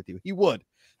Star Trek with you. He would.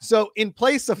 So in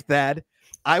place of Thad,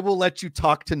 I will let you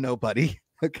talk to nobody.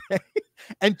 Okay.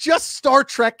 And just Star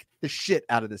Trek the shit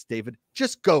out of this, David.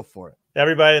 Just go for it.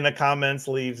 Everybody in the comments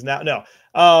leaves now.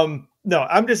 No,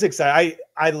 I'm just excited.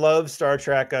 I love Star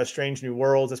Trek Strange New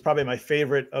Worlds. It's probably my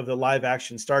favorite of the live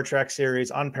action Star Trek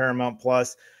series on Paramount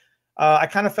Plus. I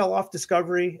kind of fell off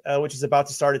Discovery, which is about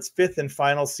to start its 5th and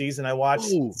final season. I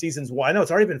watched seasons 1. I know it's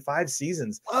already been 5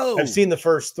 seasons. I've seen the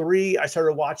first 3. I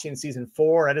started watching season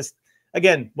 4. I just,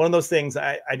 again, one of those things,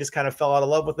 I just kind of fell out of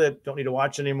love with it. Don't need to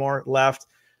watch anymore. Left.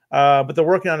 But they're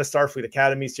working on a Starfleet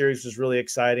Academy series, which is really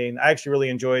exciting. I actually really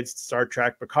enjoyed Star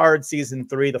Trek Picard season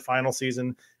 3. The final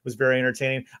season was very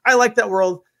entertaining. I like that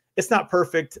world. It's not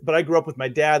perfect, but I grew up with my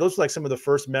dad. Those are some of the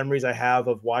first memories I have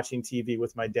of watching TV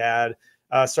with my dad.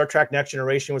 Star Trek Next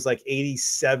Generation was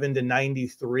 87 to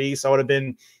 93. So I would have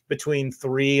been between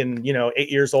 3 and 8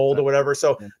 years old or whatever.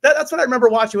 So that's what I remember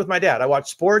watching with my dad. I watched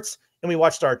sports and we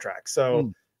watched Star Trek.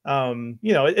 So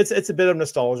it's a bit of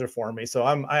nostalgia for me. So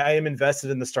I am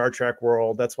invested in the Star Trek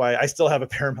world. That's why I still have a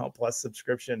Paramount Plus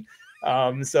subscription.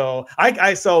 That's why.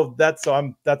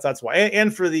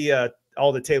 And for the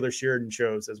all the Taylor Sheridan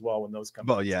shows as well when those come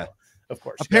out. Yeah. So, of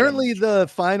course. Apparently the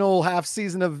final half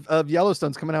season of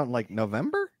Yellowstone's coming out in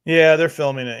November. Yeah, they're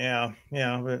filming it. Yeah.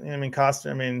 But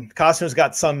Costner's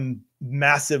got some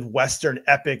massive Western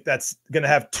epic that's going to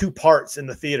have 2 parts in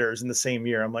the theaters in the same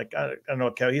year. I'm like, I don't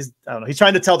know, Kevin. I don't know. He's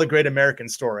trying to tell the great American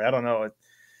story. I don't know.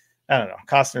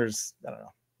 Costner's, I don't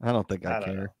know. I don't think I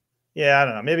care. Know. Yeah, I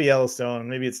don't know. Maybe Yellowstone.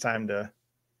 Maybe it's time to.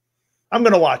 I'm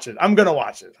going to watch it. I'm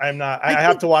not. I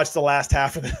have to watch the last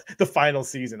half of the final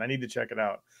season. I need to check it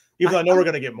out. Even though I know we're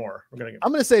going to get more. I'm going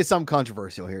to say something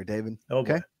controversial here, David.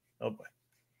 Okay. Oh boy.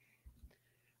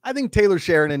 I think Taylor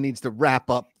Sheridan needs to wrap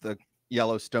up the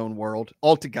Yellowstone world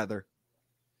altogether.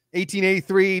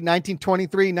 1883,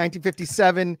 1923,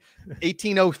 1957,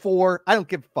 1804. I don't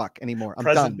give a fuck anymore. I'm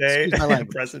present done. Day. Excuse my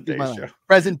language. Present day show.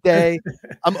 Present day.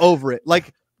 I'm over it.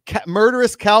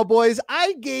 Murderous Cowboys.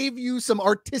 I gave you some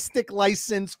artistic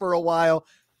license for a while.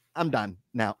 I'm done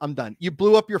now. I'm done. You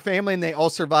blew up your family and they all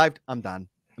survived. I'm done.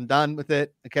 I'm done with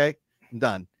it. Okay. I'm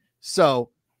done. So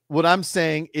what I'm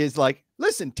saying is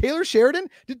listen, Taylor Sheridan,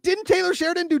 didn't Taylor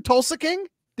Sheridan do Tulsa King?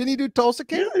 Didn't he do Tulsa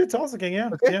King? Yeah, he did Tulsa King. Yeah.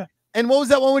 Okay. Yeah. And what was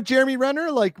that one with Jeremy Renner?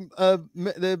 It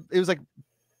was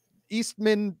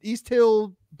East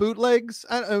Hill bootlegs.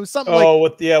 I don't know,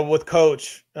 something with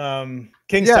Coach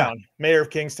Kingstown, Mayor of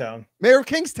Kingstown.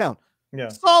 Yeah,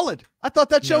 solid. I thought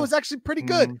that show was actually pretty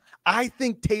good. Mm-hmm. I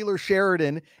think Taylor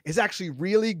Sheridan is actually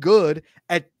really good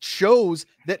at shows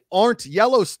that aren't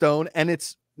Yellowstone and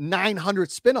it's 900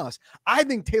 spinoffs. I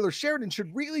think Taylor Sheridan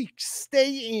should really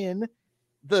stay in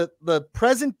the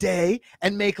present day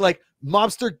and make like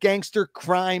mobster, gangster,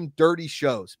 crime, dirty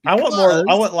shows. I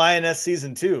want Lioness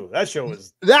season 2. That show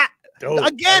was that dope.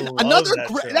 Again. Another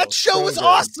that show was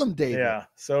awesome, David. Yeah,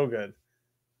 so good.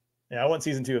 Yeah, I want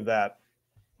season 2 of that.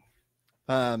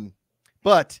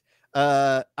 But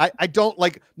I don't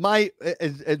like my,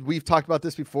 as we've talked about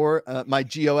this before, my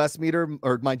GOS meter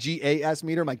or my GAS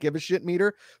meter, my give a shit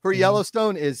meter for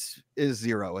Yellowstone is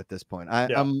 0 at this point.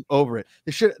 I'm over it.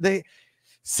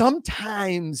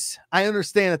 Sometimes I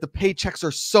understand that the paychecks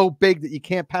are so big that you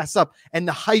can't pass up and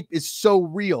the hype is so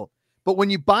real. But when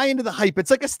you buy into the hype,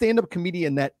 it's like a stand-up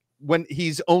comedian that when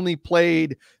he's only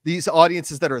played these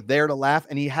audiences that are there to laugh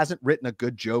and he hasn't written a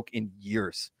good joke in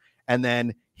years. And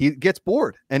then he gets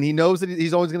bored and he knows that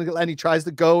he's always going to go and he tries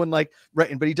to go and like,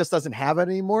 right. But he just doesn't have it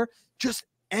anymore. Just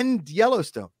end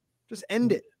Yellowstone. Just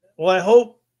end it.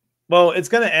 Well, it's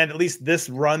going to end at least this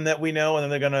run that we know. And then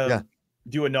they're going to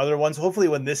do another one. So hopefully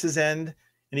when this is end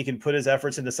and he can put his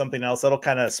efforts into something else, that'll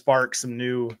kind of spark some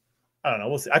new, I don't know.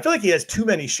 We'll see. I feel like he has too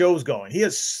many shows going. He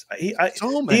is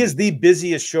the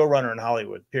busiest showrunner in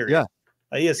Hollywood, period.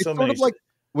 Yeah. He has so many. Like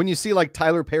when you see like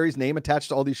Tyler Perry's name attached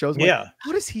to all these shows, like,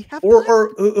 how does he have?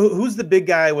 Or who's the big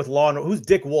guy with Law and Who's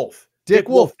Dick Wolf? Dick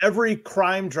Wolf. Every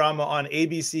crime drama on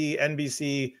ABC,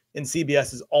 NBC, and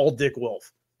CBS is all Dick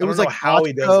Wolf. I don't know how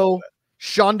he does it.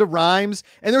 Shonda Rhimes,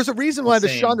 and there's a reason why the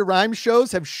Shonda Rhimes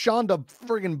shows have Shonda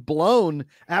friggin' blown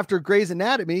after Grey's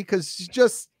Anatomy because she's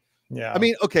just. Yeah, I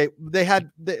mean, okay, they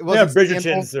had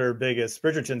Bridgerton's their biggest.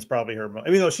 Bridgerton's probably her. I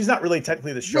mean, though she's not really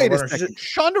technically the showrunner.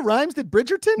 Shonda Rhimes did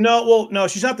Bridgerton? No,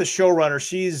 she's not the showrunner.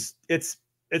 It's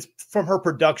from her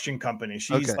production company.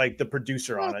 She's like the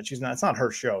producer on it. She's not. It's not her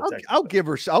show. I'll give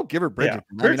her Bridgerton.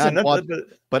 Yeah. I mean,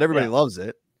 but everybody loves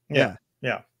it. Yeah.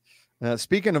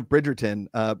 Speaking of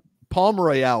Bridgerton, Palm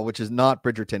Royale, which is not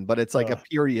Bridgerton, but it's like a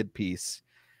period piece.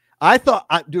 I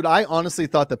honestly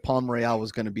thought that Palm Royale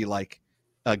was going to be like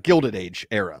a Gilded Age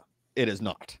era. It is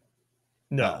not.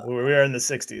 No, we are in the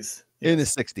 60s. In the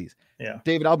 60s. Yeah.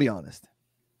 David, I'll be honest.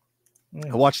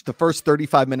 I watched the first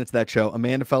 35 minutes of that show.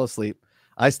 Amanda fell asleep.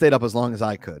 I stayed up as long as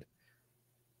I could.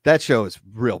 That show is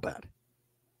real bad.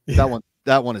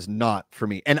 That one is not for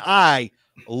me. And I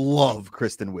love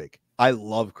Kristen Wiig.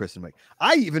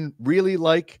 I even really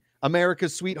like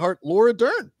America's Sweetheart, Laura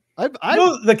Dern. I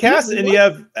know the cast, and you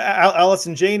have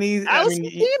Allison Janney.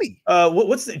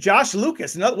 What's Josh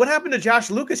Lucas? What happened to Josh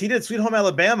Lucas? He did Sweet Home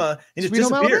Alabama and just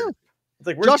disappeared. It's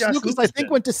like, where's Josh Lucas? I think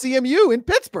went to CMU in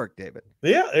Pittsburgh, David.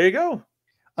 Yeah, there you go.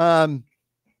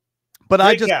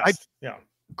 But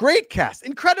great cast,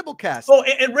 incredible cast. Oh,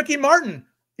 and Ricky Martin,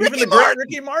 Ricky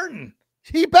Martin.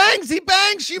 He bangs.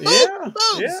 She moves.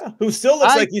 Yeah. Who still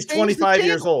looks like he's 25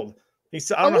 years old.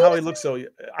 I don't know how he looks. So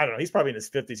I don't know. He's probably in his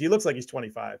 50s. He looks like he's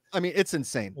 25. I mean, it's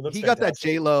insane. He got that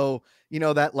J-Lo,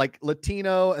 that like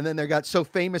Latino, and then they got so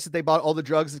famous that they bought all the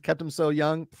drugs that kept him so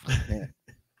young. Man.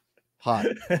 Hot.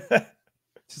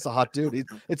 It's just a hot dude.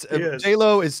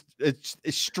 J-Lo is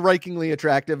strikingly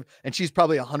attractive, and she's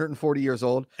probably 140 years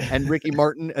old. And Ricky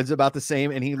Martin is about the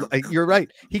same. And you're right.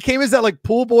 He came as that like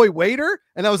pool boy waiter,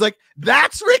 and I was like,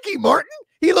 that's Ricky Martin.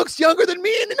 He looks younger than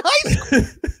me in high school.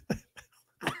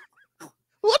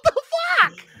 What the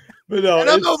fuck? But no, and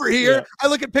I'm over here. Yeah. I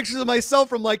look at pictures of myself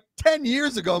from like 10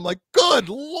 years ago. I'm like, good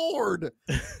Lord.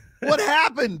 What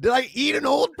happened? Did I eat an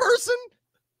old person?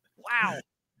 Wow.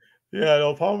 Yeah,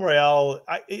 no, Palm Royale.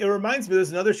 It reminds me,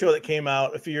 there's another show that came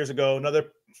out a few years ago,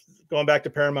 going back to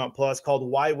Paramount Plus, called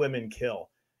Why Women Kill.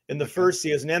 In the first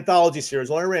season, an anthology series,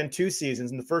 only ran 2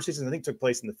 seasons. And the first season, I think, took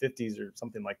place in the 50s or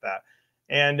something like that.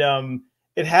 And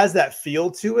it has that feel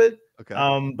to it. Okay.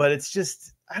 But it's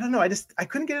just, I don't know. I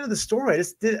couldn't get into the story. I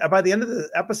just did. By the end of the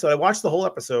episode, I watched the whole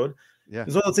episode. Yeah. It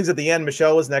was one of those things at the end.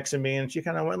 Michelle was next to me, and she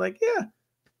kind of went like, "Yeah."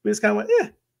 We just kind of went, "Yeah."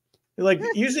 Like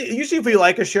usually if we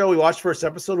like a show, we watch the first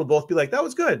episode, we'll both be like, "That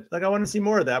was good." Like I want to see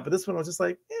more of that. But this one was just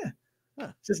like, "Yeah,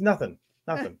 it's just nothing."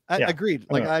 I agreed.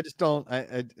 Like I just don't.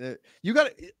 You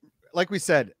got to, like we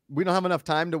said, we don't have enough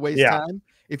time to waste time.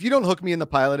 If you don't hook me in the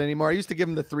pilot anymore, I used to give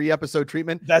him the 3-episode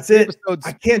treatment. That's it.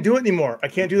 I can't do it anymore. I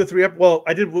can't do the 3 Well,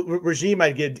 I did Regime.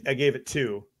 I gave it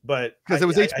 2. but because it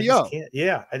was HBO. I just can't.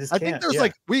 Yeah, I just can't. I think there's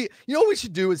like you know what we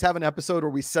should do is have an episode where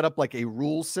we set up like a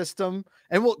rule system,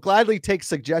 and we'll gladly take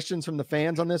suggestions from the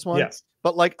fans on this one. Yes.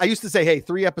 But like I used to say, hey,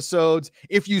 3 episodes.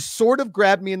 If you sort of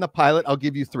grabbed me in the pilot, I'll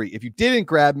give you 3. If you didn't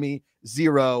grab me,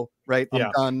 0. Right?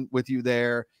 I'm done with you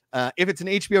there. If it's an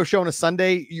HBO show on a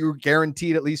Sunday, you're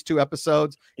guaranteed at least 2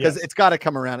 episodes because it's got to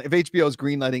come around. If HBO is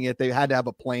greenlighting it, they had to have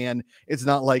a plan. It's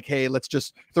not like, hey, let's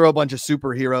just throw a bunch of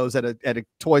superheroes at a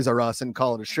Toys R Us and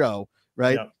call it a show,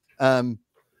 right? Yeah.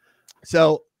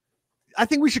 So I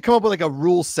think we should come up with like a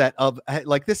rule set of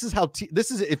like this is how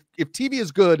this is if TV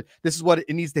is good, this is what it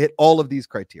needs to hit all of these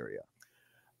criteria.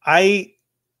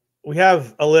 We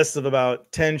have a list of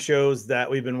about 10 shows that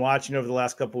we've been watching over the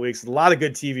last couple of weeks. A lot of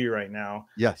good TV right now.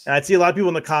 Yes. And I see a lot of people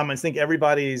in the comments think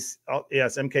everybody's,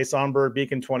 yes, MK Songbird,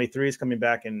 Beacon 23 is coming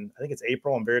back in, I think it's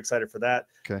April. I'm very excited for that.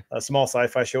 Okay. A small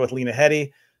sci-fi show with Lena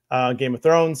Headey, Game of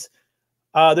Thrones.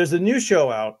 There's a new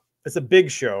show out. It's a big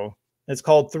show. It's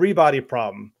called 3 Body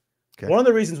Problem. Okay. One of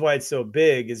the reasons why it's so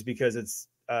big is because it's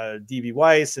D.B.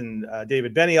 Weiss and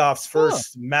David Benioff's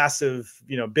first massive,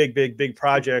 big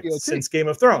project since Game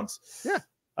of Thrones. Yeah.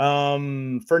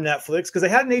 For Netflix, because they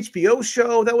had an HBO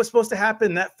show that was supposed to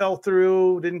happen that fell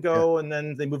through, didn't go, and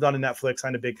then they moved on to Netflix,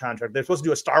 signed a big contract. They're supposed to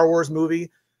do a Star Wars movie.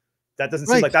 That doesn't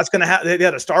seem like that's going to happen. They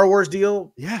had a Star Wars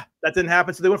deal. Yeah. That didn't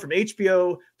happen. So they went from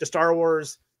HBO to Star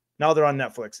Wars. Now they're on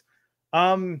Netflix.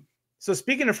 So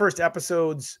speaking of first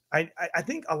episodes, I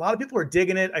think a lot of people are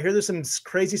digging it. I hear there's some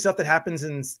crazy stuff that happens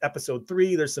in episode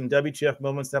 3. There's some WTF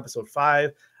moments in episode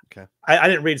 5. Okay. I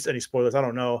didn't read any spoilers. I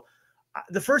don't know.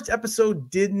 The first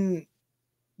episode didn't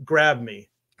grab me.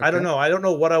 Okay. I don't know. I don't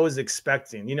know what I was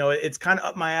expecting. It's kind of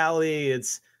up my alley. It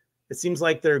seems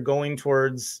like they're going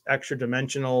towards extra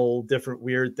dimensional, different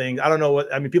weird things. I don't know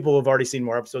what, I mean, people who have already seen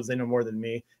more episodes, they know more than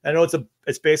me. I know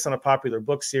it's based on a popular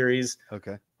book series.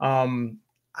 Okay.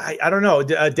 I don't know.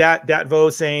 Datvo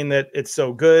saying that it's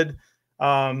so good.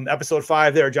 Episode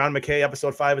 5 there, John McKay.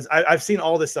 Episode 5 is I've seen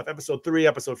all this stuff. Episode 3,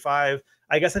 episode 5.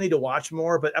 I guess I need to watch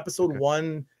more, but episode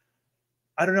 1,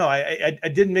 I don't know. I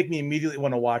didn't make me immediately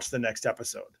want to watch the next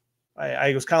episode.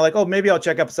 I was kind of like, oh, maybe I'll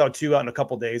check episode 2 out in a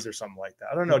couple days or something like that.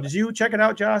 I don't know. Did you check it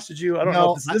out, Josh? Did you? I don't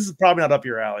know. This is probably not up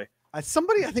your alley.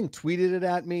 Somebody I think tweeted it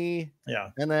at me. Yeah.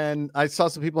 And then I saw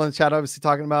some people in the chat obviously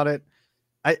talking about it.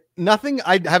 I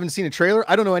haven't seen a trailer.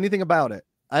 I don't know anything about it.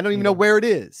 I don't even know where it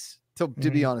is. To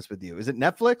be honest with you, is it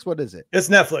Netflix? What is it? It's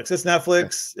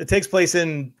Netflix. Okay. It takes place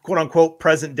in quote unquote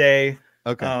present day.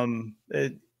 Okay.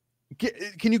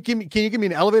 Can you give me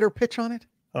an elevator pitch on it?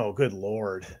 Oh, good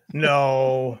Lord.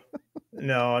 No,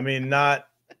 no. I mean,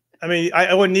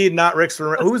 I would need not Rick's.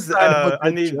 Who's not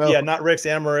Rick's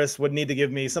Amaris would need to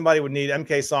give me. Somebody would need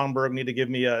MK Songbird need to give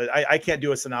me I can't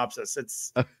do a synopsis.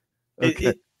 It's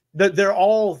okay.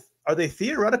 Are they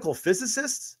theoretical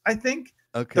physicists? I think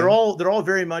okay. They're all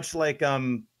very much like I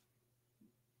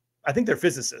think they're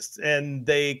physicists, and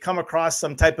they come across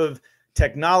some type of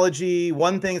technology.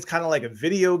 One thing is kind of like a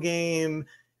video game,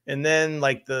 and then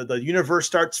like the universe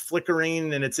starts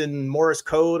flickering, and it's in Morse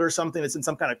code or something. It's in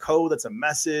some kind of code that's a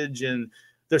message, and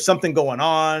there's something going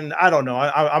on. I don't know.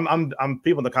 I'm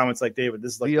people in the comments like, David,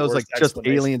 this is like Leo's like just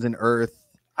aliens and Earth.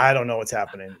 I don't know what's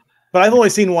happening. But I've only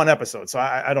seen 1 episode, so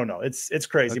I don't know. It's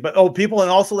crazy. But people, and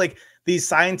also like these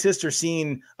scientists are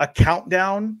seeing a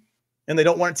countdown, and they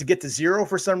don't want it to get to 0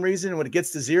 for some reason. And when it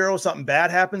gets to 0, something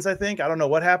bad happens. I think I don't know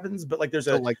what happens, but like there's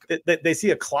they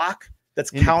see a clock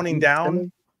that's counting down.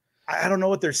 I don't know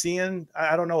what they're seeing.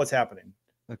 I don't know what's happening.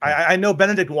 Okay. I know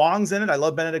Benedict Wong's in it. I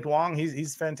love Benedict Wong.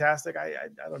 He's fantastic. I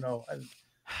don't know.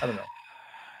 I don't know.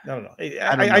 I don't know.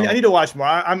 I need to watch more.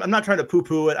 I'm not trying to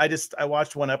poo-poo it. I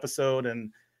watched 1 episode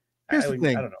and. Here's the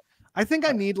thing. I don't know. I think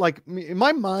I need like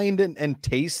my mind and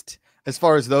taste as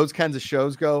far as those kinds of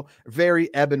shows go,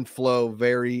 very ebb and flow,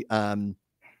 very I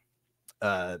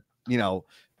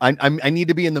need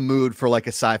to be in the mood for like a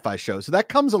sci-fi show. So that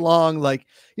comes along like,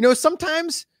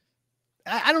 sometimes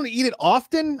I don't eat it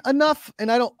often enough,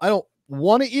 and I don't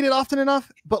want to eat it often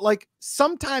enough, but like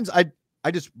sometimes I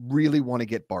just really want to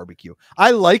get barbecue.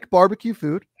 I like barbecue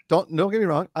food. Don't get me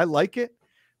wrong. I like it.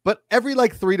 But every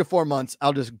like 3 to 4 months,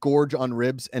 I'll just gorge on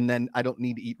ribs, and then I don't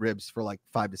need to eat ribs for like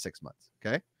 5 to 6 months.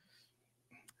 Okay.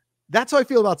 That's how I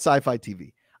feel about sci-fi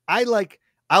TV.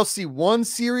 I'll see one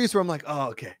series where I'm like, oh,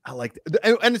 okay, I like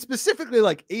it. And it's specifically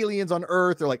like aliens on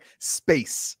Earth or like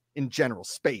space in general,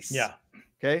 space. Yeah.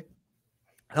 Okay.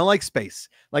 I don't like space.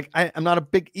 Like I'm not a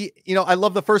big, I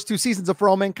love the first 2 seasons of For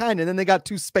All Mankind, and then they got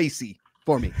too spacey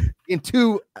for me and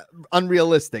too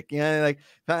unrealistic. Like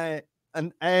I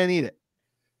need it.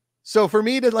 So for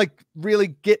me to like really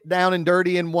get down and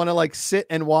dirty and want to like sit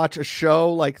and watch a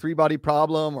show like Three Body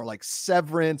Problem or like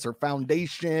Severance or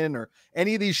Foundation or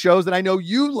any of these shows that I know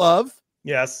you love.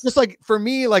 Yes. Just like for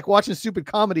me, like watching stupid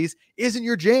comedies isn't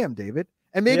your jam, David.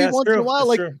 And maybe once in a while,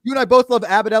 like you and I both love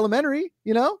Abbott Elementary,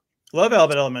 you know? Love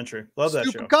Abbott Elementary. Love that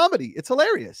show. Stupid comedy. It's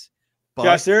hilarious. But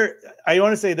Josh, I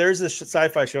want to say there's a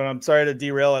sci-fi show, and I'm sorry to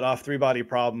derail it off Three Body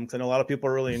Problem because I know a lot of people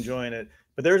are really enjoying it.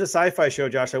 But there's a sci-fi show,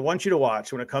 Josh, I want you to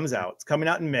watch when it comes out. It's coming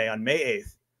out in May, on May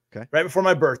 8th. Okay. Right before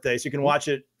my birthday. So you can watch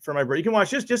it for my birthday. You can watch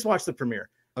just watch the premiere.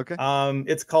 Okay.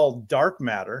 It's called Dark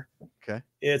Matter. Okay.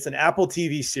 It's an Apple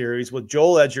TV series with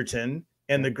Joel Edgerton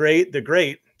and the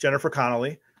great Jennifer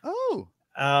Connelly. Oh.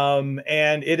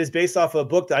 And it is based off a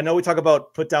book that I know we talk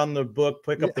about put down the book,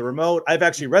 pick up the remote. I've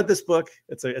actually read this book.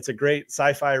 It's a great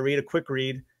sci-fi read, a quick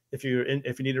read if you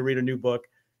need to read a new book.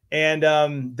 And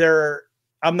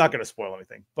I'm not going to spoil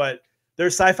anything, but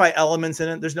there's sci-fi elements in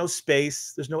it. There's no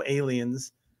space, there's no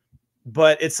aliens,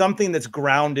 but it's something that's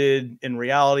grounded in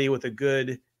reality with a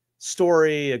good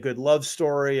story, a good love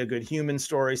story, a good human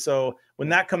story. So when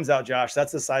that comes out, Josh,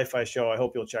 that's a sci-fi show I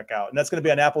hope you'll check out. And that's going to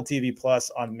be on Apple TV Plus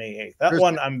on May 8th. That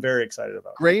one I'm very excited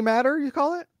about. Gray Matter, you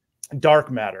call it? Dark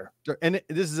Matter. And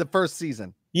this is the first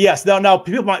season. Yes. Now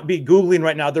people might be Googling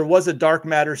right now. There was a Dark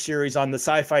Matter series on the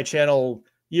Sci-Fi Channel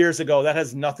years ago. That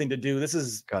has nothing to do. This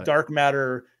is Dark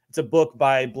Matter. It's a book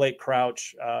by Blake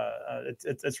Crouch.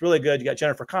 It's really good. You got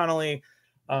Jennifer Connelly.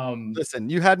 Listen,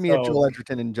 you had me at Joel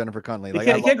Edgerton and Jennifer Connelly. Like,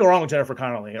 you can't go wrong with Jennifer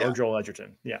Connelly or Joel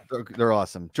Edgerton. Yeah, they're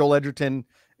awesome. Joel Edgerton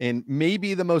in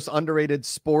maybe the most underrated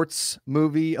sports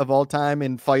movie of all time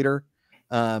in Fighter.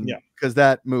 Because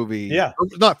that movie,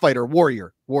 not Fighter,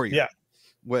 Warrior. Yeah,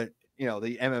 with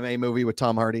the MMA movie with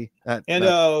Tom Hardy.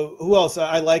 Who else?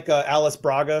 I like Alice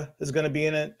Braga is going to be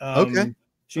in it. Okay.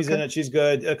 She's in it. She's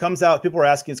good. It comes out. People are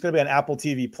asking. It's going to be on Apple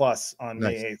TV Plus on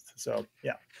May 8th. So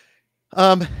yeah.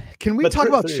 Can we talk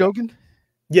about Shogun?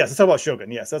 Yes, let's talk about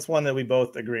Shogun. Yes, that's one that we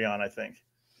both agree on, I think.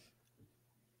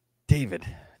 David,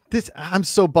 I'm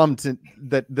so bummed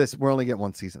that we're only getting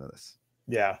one season of this.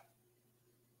 Yeah.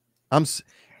 That's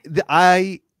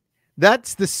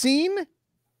the scene.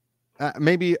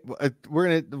 Maybe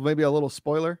we're maybe a little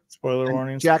spoiler. Spoiler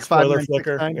warning. Jack spoiler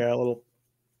flicker. Yeah, a little.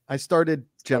 I started,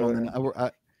 gentlemen.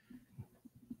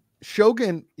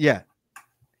 Shogun, yeah.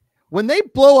 When they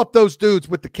blow up those dudes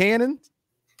with the cannons,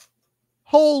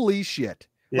 holy shit.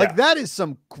 Yeah. Like that is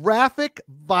some graphic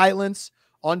violence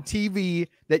on TV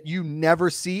that you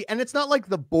never see. And it's not like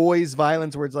The Boys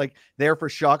violence where it's like there for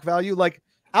shock value. Like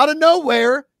out of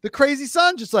nowhere, the crazy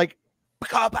son just like,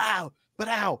 pow,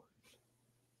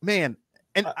 man.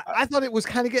 And I thought it was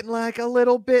kind of getting like a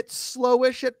little bit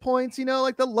slowish at points,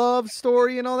 like the love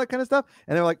story and all that kind of stuff.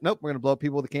 And they're like, nope, we're going to blow up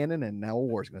people with a cannon and now a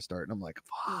war's going to start. And I'm like,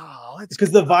 wow.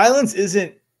 Because the violence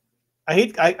isn't,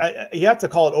 you have to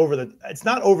call it it's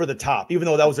not over the top, even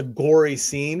though that was a gory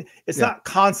scene. It's not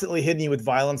constantly hitting you with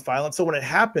violence. So when it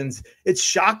happens, it's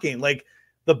shocking. Like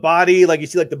the body, like you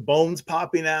see like the bones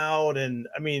popping out. And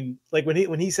I mean, like when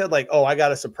he said like, oh, I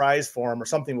got a surprise for him or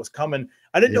something was coming.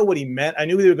 I didn't know what he meant. I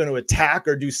knew they were going to attack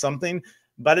or do something,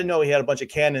 but I didn't know he had a bunch of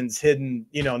cannons hidden,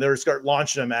 and they were start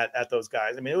launching them at those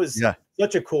guys. I mean, it was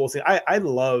such a cool scene. I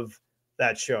love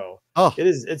that show. Oh,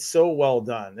 it's so well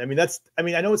done. I mean,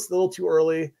 I know it's a little too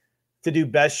early to do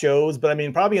best shows, but I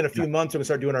mean, probably in a few months, we're gonna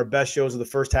start doing our best shows of the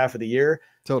first half of the year.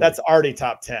 Totally. That's already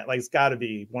top 10. Like it's gotta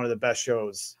be one of the best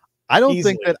shows. I don't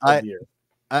think that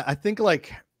I think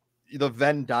like the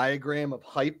Venn diagram of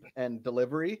hype and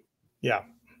delivery. Yeah.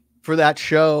 For that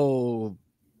show,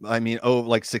 I mean,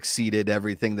 succeeded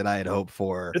everything that I had hoped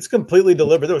for. It's completely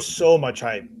delivered. There was so much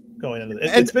hype going into it.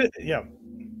 It's been,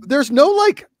 there's no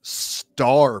like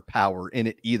star power in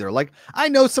it either. Like I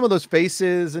know some of those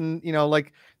faces and,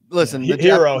 like, listen, the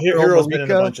Hero's been in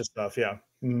a bunch of stuff. Yeah.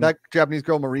 That Japanese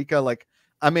girl, Marika, like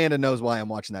Amanda knows why I'm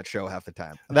watching that show half the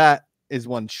time. That is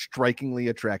one strikingly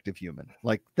attractive human.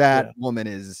 Like that woman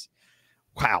is,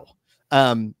 wow.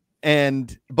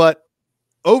 But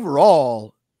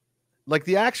overall, like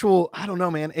the actual, I don't know,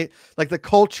 man, like the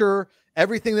culture,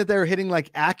 everything that they're hitting,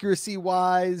 like accuracy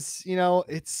wise,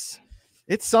 it's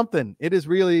something. It is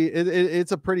really,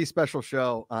 it's a pretty special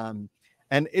show.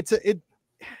 And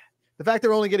the fact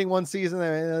they're only getting one season,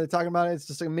 they're talking about it. It's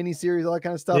just like a mini series, all that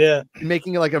kind of stuff. Yeah.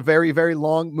 Making it like a very, very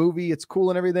long movie. It's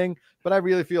cool and everything. But I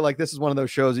really feel like this is one of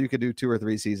those shows you could do 2 or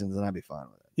 3 seasons and I'd be fine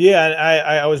with it. Yeah. And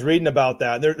I was reading about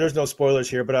that. There's no spoilers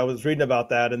here, but I was reading about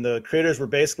that. And the creators were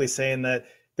basically saying that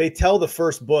they tell the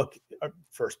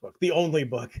the only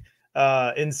book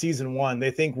in season 1.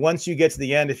 They think once you get to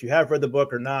the end, if you have read the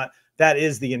book or not, that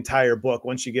is the entire book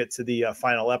once you get to the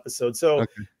final episode. So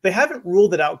they haven't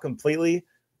ruled it out completely.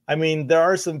 I mean, there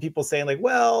are some people saying like,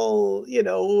 well, you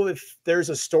know, if there's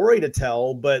a story to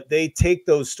tell, but they take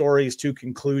those stories to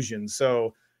conclusions.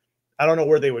 So I don't know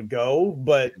where they would go,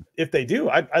 but if they do,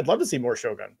 I'd love to see more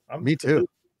Shogun. Me too.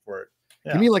 For it.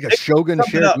 Yeah. Give me like a Shogun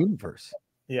shared universe.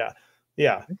 Yeah.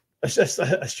 Yeah.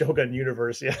 A Shogun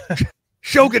universe. Yeah.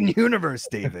 Shogun universe,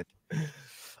 David.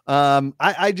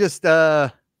 I just yeah,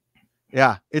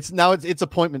 it's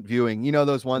appointment viewing. You know,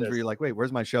 those ones where you're like, wait,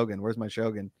 where's my Shogun? Where's my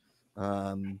Shogun?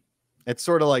 It's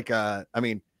sort of like I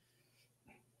mean,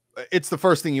 it's the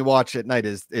first thing you watch at night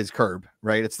is Curb,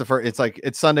 right? It's the first, it's like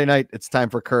it's Sunday night, it's time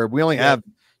for Curb. We only have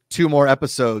 2 more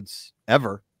episodes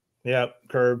ever. Yep,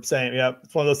 Curb, same. Yep,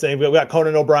 it's one of those things. We got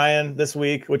Conan O'Brien this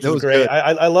week, which is great.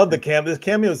 I love the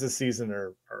cameos this season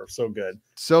are so good.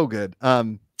 So good.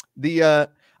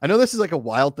 I know this is like a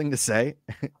wild thing to say.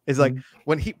 Is like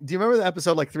when do you remember the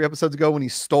episode like 3 episodes ago when he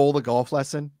stole the golf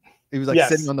lesson? He was like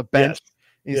sitting on the bench.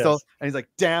 And he's like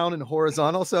down and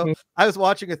horizontal. So I was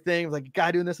watching a thing like a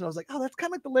guy doing this, and I was like, oh, that's kind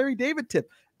of like the Larry David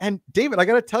tip. And David, I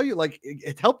got to tell you, like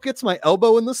it helped gets my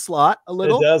elbow in the slot a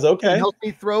little. It does. Okay. It helps me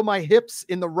throw my hips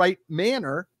in the right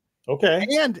manner. Okay.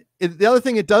 And the other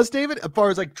thing it does, David, as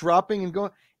far as like dropping and going,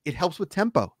 it helps with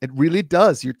tempo. It really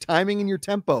does. Your timing and your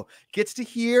tempo gets to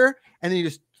here, and then you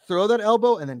just throw that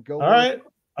elbow and then go. All right.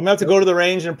 I'm gonna have to go to the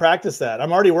range and practice that.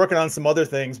 I'm already working on some other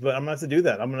things, but I'm gonna have to do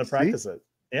that. I'm gonna practice it.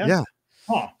 Yeah. Yeah.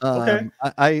 Huh. Okay.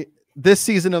 I this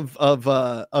season of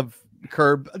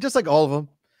Curb, just like all of them,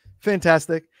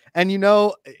 fantastic. And you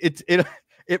know, it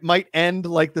might end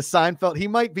like the Seinfeld. He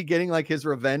might be getting like his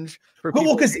revenge for people.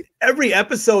 Well, because every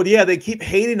episode, they keep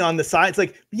hating on the side. It's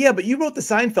like, yeah, but you wrote the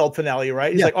Seinfeld finale,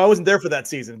 right? He's like, oh, I wasn't there for that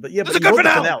season, but yeah, but you wrote the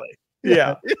finale.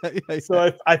 Yeah.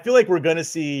 So I feel like we're gonna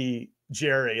see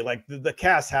Jerry, like the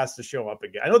cast has to show up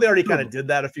again. I know they already kind of did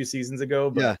that a few seasons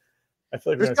ago, but I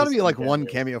feel like there's got to be like one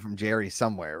cameo from Jerry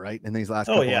somewhere, right? In these last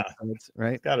couple episodes,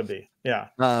 right? Got to be, yeah.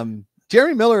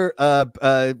 Jerry Miller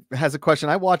has a question.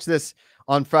 I watched this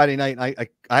on Friday night. And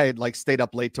I had like stayed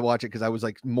up late to watch it because I was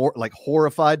like more like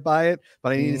horrified by it,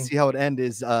 but I needed to see how it ended.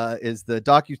 Is the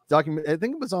document? I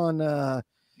think it was on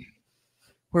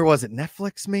where was it?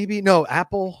 Netflix, maybe? No,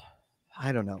 Apple.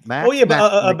 I don't know. Max,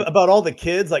 about all the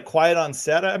kids like quiet on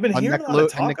set. I've been hearing a lot of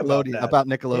talk about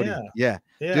Nickelodeon. Yeah,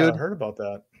 dude, I heard about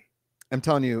that. I'm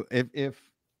telling you, if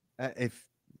I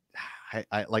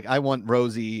want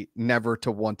Rosie never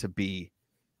to want to be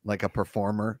like a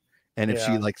performer, and if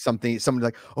she like somebody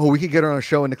like, oh, we could get her on a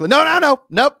show and nope.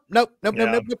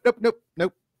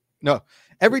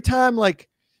 Every time like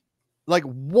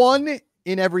one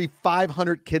in every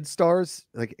 500 kid stars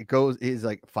like it goes is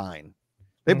like fine.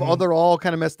 They're all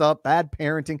kind of messed up, bad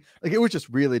parenting. Like it was just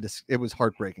really, it was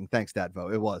heartbreaking. Thanks,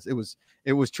 Dadvo. It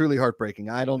was truly heartbreaking.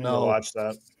 I don't know. Watch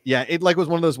that. Yeah, it like was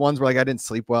one of those ones where like I didn't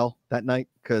sleep well that night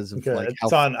because of like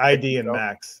it's on ID and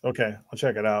Max. Okay, I'll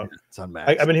check it out. Yeah, it's on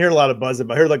Max. I've been hearing a lot of buzz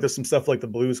about. I heard like there's some stuff like the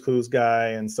Blues Clues guy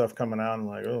and stuff coming out. I'm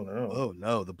like, oh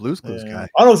no, the Blues Clues guy.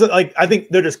 I don't know. Like I think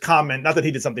they're just not that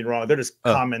he did something wrong. They're just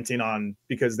commenting on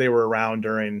because they were around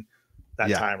during that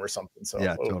time or something. So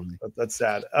totally. That's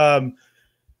sad.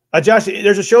 Josh,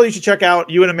 there's a show you should check out.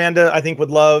 You and Amanda, I think, would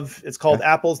love. It's called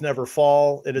Apples Never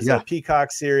Fall. It is a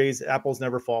Peacock series. Apples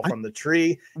Never Fall from the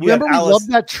tree. Remember we loved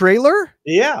that trailer?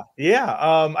 Yeah.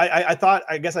 I thought.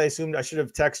 I guess I assumed I should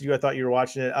have texted you. I thought you were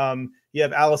watching it. You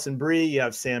have Allison Brie. You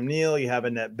have Sam Neill. You have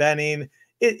Annette Bening.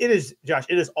 It is, Josh.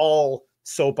 It is all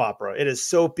soap opera. It is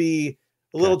soapy,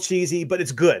 a little cheesy, but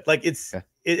it's good. Like it's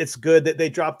good that they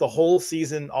dropped the whole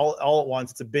season all at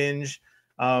once. It's a binge.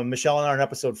 Michelle and I are in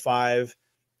episode 5.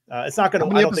 It's not going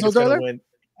to. I don't think it's going to win.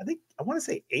 I want to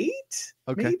say 8,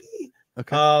 maybe.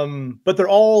 Okay. But they're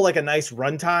all like a nice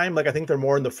runtime. Like I think they're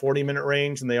more in the 40-minute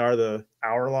range than they are the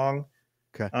hour long.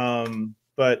 Okay.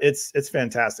 But it's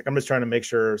fantastic. I'm just trying to make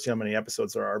sure see how many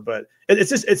episodes there are. But it's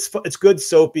just it's good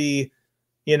soapy,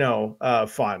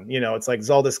 fun. It's like there's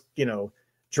all this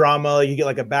drama. You get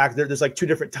like there's like 2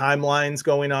 different timelines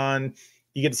going on.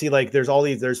 You get to see like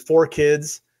there's 4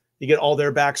 kids. You get all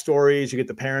their backstories. You get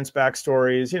the parents'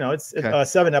 backstories.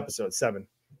 It's 7 episodes. 7.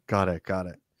 Got it.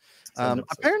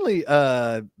 Apparently,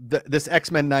 this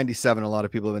X-Men 97. A lot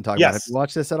of people have been talking about. Have you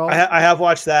watched this at all? I have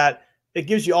watched that. It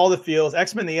gives you all the feels.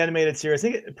 X-Men the animated series.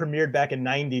 I think it premiered back in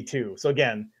 '92. So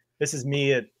again, this is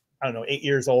me at 8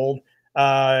 years old,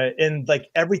 and like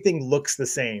everything looks the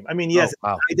same. I mean, yes,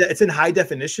 it's in high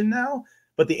definition now,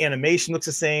 but the animation looks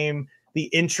the same. The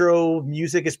intro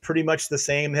music is pretty much the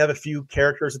same. They have a few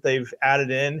characters that they've added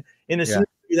in. And as soon as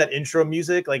you hear that intro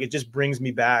music, like it just brings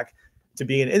me back to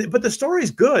being. But the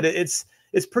story's good. It's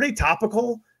pretty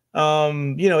topical.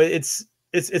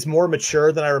 It's more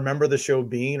mature than I remember the show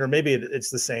being, or maybe it's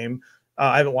the same.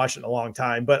 I haven't watched it in a long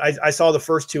time, but I saw the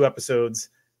first 2 episodes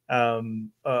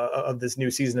of this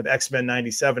new season of X-Men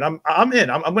 97. I'm in.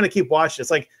 I'm going to keep watching.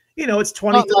 It's like, it's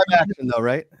 20. Not live action though,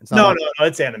 right? It's not no,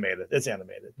 it's animated. It's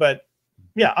animated. But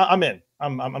yeah, I'm in.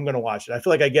 I'm going to watch it. I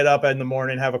feel like I get up in the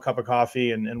morning, have a cup of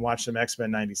coffee, and watch some X-Men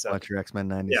 97. Watch your X-Men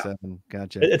 97. Yeah.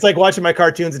 Gotcha. It's like watching my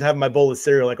cartoons and having my bowl of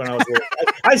cereal like when I was little.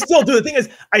 I still do. The thing is,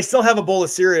 I still have a bowl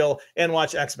of cereal and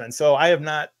watch X-Men. So I have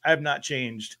not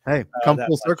changed. Hey, come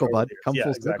full circle, bud. Come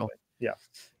full circle. Yeah.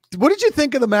 What did you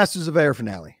think of the Masters of Air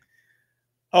finale?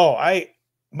 Oh,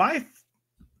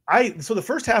 so the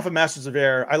first half of Masters of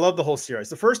Air, I love the whole series.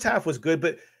 The first half was good,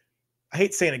 but I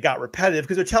hate saying it got repetitive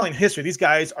because they're telling history. These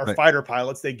guys are fighter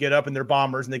pilots. They get up in their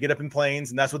bombers and they get up in planes,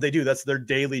 and that's what they do. That's their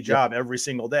daily job every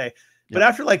single day. But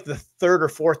after like the 3rd or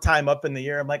 4th time up in the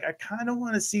air, I'm like, I kind of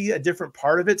want to see a different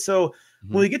part of it. So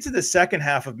when we get to the second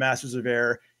half of Masters of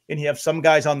Air and you have some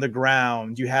guys on the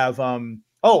ground, you have,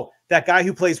 that guy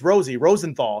who plays Rosie,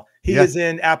 Rosenthal. He is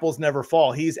in Apples Never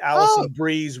Fall. He's Allison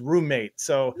Brie's roommate.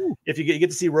 So if you get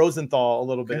to see Rosenthal a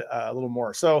little bit, a little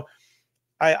more. So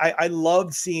I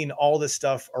loved seeing all this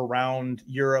stuff around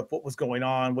Europe, what's going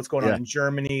on in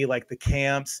Germany, like the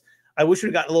camps. I wish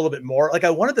we'd gotten a little bit more. Like I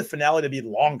wanted the finale to be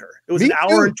longer. It was an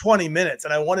hour and 20 minutes,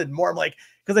 and I wanted more. I'm like,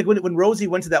 because like when Rosie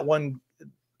went to that one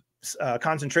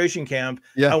concentration camp,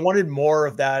 I wanted more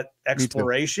of that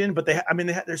exploration. But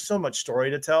there's so much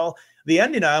story to tell. The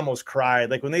ending, I almost cried.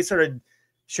 Like when they started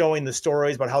showing the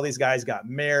stories about how these guys got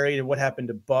married and what happened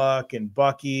to Buck and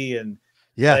Bucky and.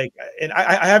 I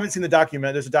haven't seen the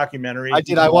documentary. There's a documentary. I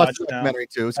did. I watched the documentary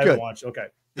too. It was good. Okay.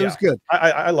 It was good.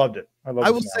 I loved it. I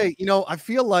will say, I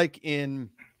feel like in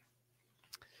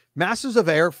Masters of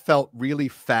Air felt really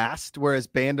fast, whereas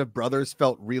Band of Brothers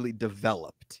felt really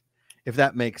developed, if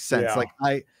that makes sense. Yeah.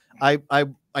 Like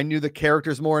I knew the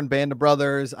characters more in Band of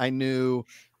Brothers. I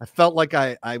felt like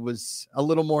I was a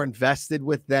little more invested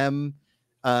with them.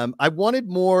 I wanted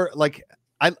more like,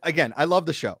 I love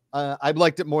the show. I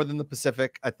liked it more than the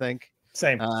Pacific, I think.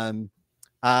 Same.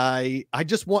 I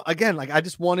just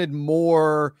wanted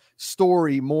more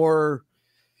story, more.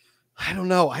 I don't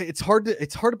know. It's hard to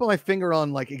put my finger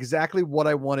on like exactly what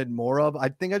I wanted more of. I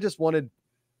think I just wanted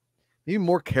maybe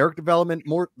more character development,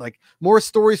 more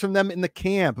stories from them in the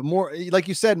camp, more like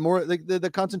you said, more like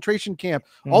the concentration camp,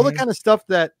 all the kind of stuff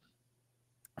that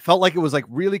felt like it was like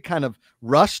really kind of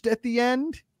rushed at the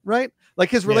end. Right.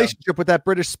 Like his relationship with that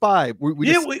British spy. We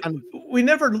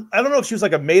never, I don't know if she was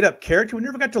like a made up character. We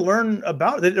never got to learn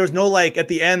about it. There was no, like at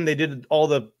the end, they did all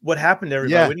what happened to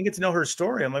everybody. Yeah. We didn't get to know her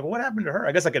story. I'm like, what happened to her?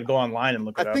 I guess I could go online and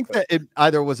look it up. I think that it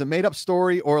either was a made up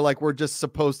story or like, we're just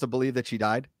supposed to believe that she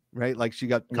died. Right. Like she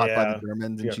got caught by the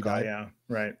Germans and she died. Yeah.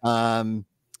 Right.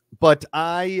 But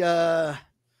I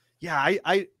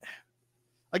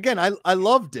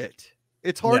loved it.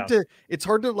 It's hard to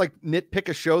like nitpick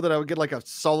a show that I would get like a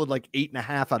solid like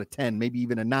 8.5 out of 10, maybe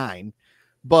even a 9.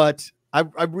 But I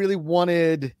really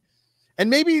wanted,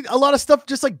 and maybe a lot of stuff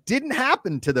just like didn't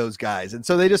happen to those guys, and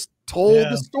so they just told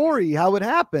the story how it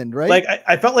happened, right? Like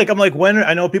I felt like when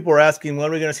I know people were asking when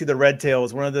are we going to see the Red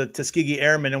Tails, one of the Tuskegee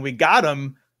Airmen, and we got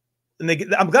them, and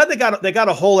I'm glad they got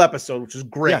a whole episode, which is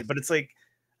great. But it's like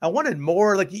I wanted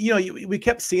more. Like we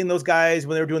kept seeing those guys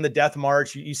when they were doing the Death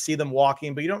March. You see them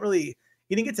walking, but you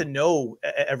didn't get to know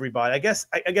everybody. I guess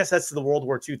that's the World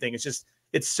War II thing.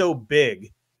 It's so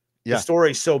big. The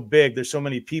story's so big. There's so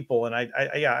many people. And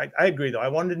I agree though. I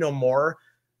wanted to know more,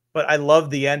 but I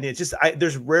love the ending. It's just,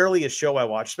 there's rarely a show I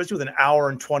watch, especially with an hour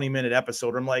and 20-minute episode,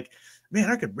 where I'm like, man,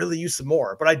 I could really use some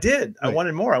more, but I did. Right. I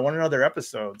wanted more. I wanted another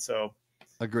episode. So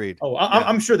agreed. Oh,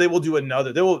 I'm sure they will do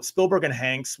another. Spielberg and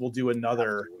Hanks will do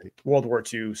another World War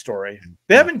II story.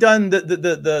 They haven't done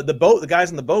the boat, the guys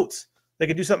in the boats. They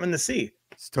could do something in the sea.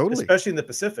 Totally. Especially in the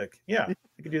Pacific. Yeah.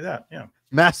 They could do that. Yeah.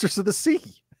 Masters of the Sea.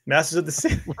 Masters of the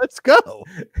Sea. Let's go.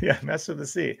 Yeah. Masters of the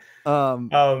Sea.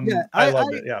 I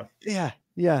loved it.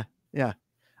 Yeah.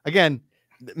 Again,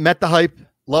 met the hype.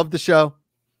 Loved the show.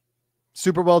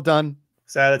 Super well done.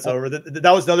 Sad it's over.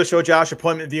 That was another show, Josh,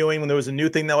 appointment viewing, when there was a new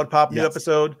thing that would pop, new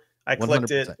episode. I clicked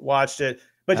 100%. It, watched it.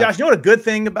 But Josh, you know what a good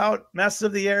thing about Masters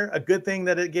of the Air, a good thing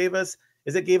that it gave us,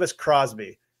 is it gave us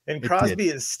Crosby. And Crosby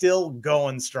is still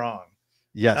going strong.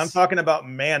 Yes. I'm talking about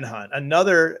Manhunt.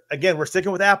 Again, we're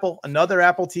sticking with Apple, another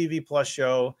Apple TV Plus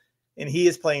show. And he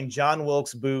is playing John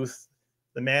Wilkes Booth,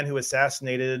 the man who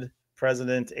assassinated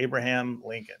President Abraham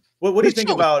Lincoln. What do you think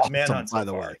about awesome, Manhunt so by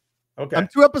the far? way? Okay. I'm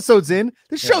 2 episodes in.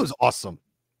 This show's awesome.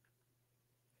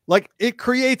 Like it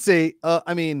creates it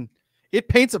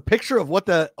paints a picture of what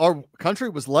our country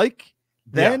was like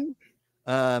then.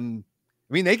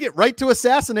 They get right to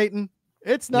assassinating.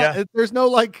 It's not, there's no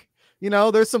like you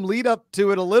know, there's some lead up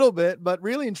to it a little bit, but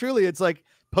really and truly, it's like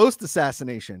post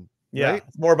assassination. Yeah, right?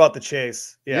 it's more about the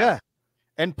chase. Yeah.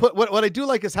 And what I do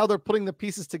like is how they're putting the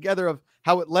pieces together of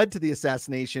how it led to the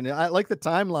assassination. I like the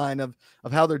timeline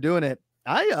of how they're doing it.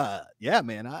 Yeah,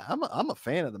 man, I'm a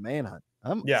fan of the Manhunt.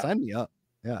 Sign me up.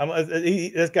 Yeah.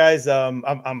 This guy's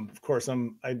of course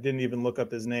I didn't even look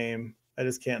up his name. I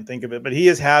just can't think of it, but he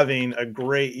is having a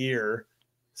great year.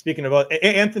 Speaking about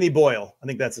Anthony Boyle, I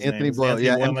think that's his name. Anthony Boyle.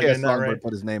 Anthony Boyle, MKS Songbird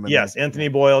put his name in. Yes, Anthony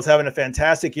Boyle's having a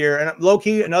fantastic year, and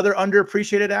low-key another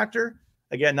underappreciated actor.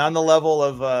 Again, not on the level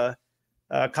of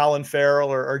Colin Farrell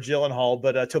or Gyllenhaal,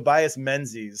 but Tobias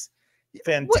Menzies,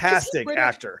 fantastic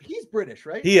actor. He's British,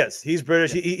 right? He is. He's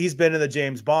British. Yeah. He's been in the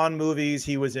James Bond movies.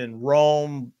 He was in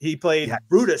Rome. He played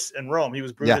Brutus in Rome. He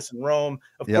was Brutus in Rome.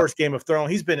 Of course, Game of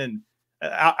Thrones. He's been in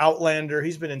Outlander.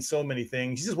 He's been in so many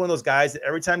things. He's just one of those guys that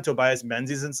every time Tobias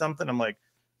Menzies in something, I'm like,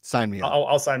 sign me up.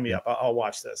 I'll sign me up. I'll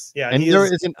watch this. Yeah. And there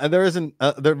isn't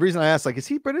the reason I asked, like, is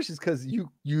he British? Is because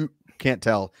you can't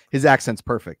tell. His accent's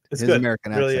perfect. His good.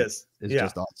 American accent really is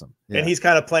just awesome. Yeah. And he's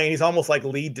kind of playing, he's almost like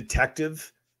lead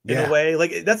detective in a way.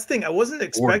 Like, that's the thing. I wasn't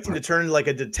expecting to turn like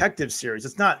a detective series.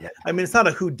 It's not, I mean, it's not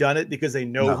a whodunit because they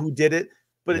know who did it,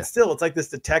 but it's still, it's like this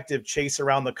detective chase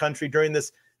around the country during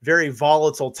this very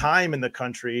volatile time in the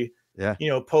country, you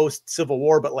know, post Civil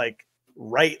War, but like,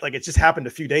 like it just happened a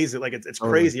few days. Like it's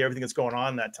crazy everything that's going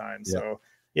on that time. So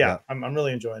I'm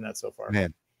really enjoying that so far.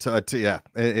 Man,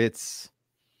 it's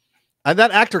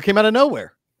that actor came out of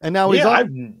nowhere, and now he's on. I've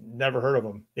never heard of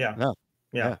him. Yeah.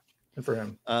 Good for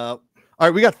him. All right,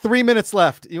 we got 3 minutes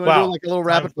left. You want to do like a little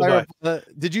rapid fire?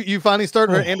 Did you finally start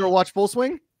Andor watch Full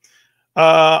Swing?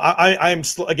 I'm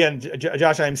again,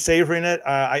 Josh, I'm savoring it.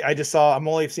 I just saw, I'm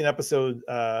only seen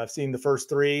I've seen the first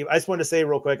 3. I just wanted to say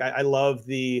real quick, I love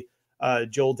the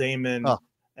Joel Damon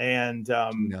and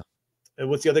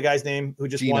what's the other guy's name who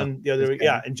just won the other?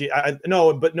 And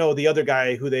the other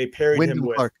guy who they paired him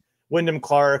with, Wyndham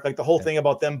Clark. Like the whole thing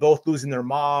about them both losing their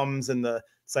moms and the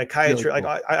psychiatry. Really cool.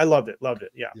 Like I loved it.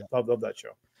 Yeah. Love that show.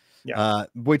 Yeah.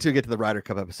 Wait till you get to the Ryder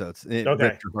Cup episodes. It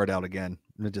rips your heart out again.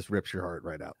 It just rips your heart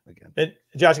right out again. And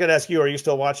Josh, got to ask you: are you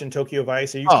still watching Tokyo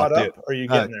Vice? Are you caught up? Or are you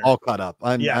getting there? All caught up.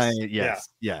 Yes.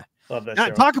 Love that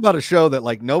show. Talk about a show that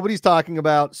like nobody's talking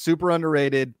about. Super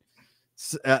underrated.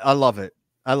 I love it.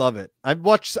 I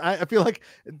feel like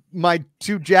my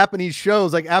 2 Japanese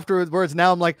shows, like afterwards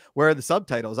now I'm like, where are the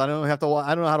subtitles? I don't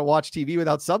know how to watch TV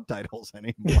without subtitles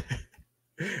anymore.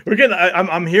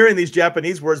 I'm hearing these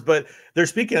Japanese words, but they're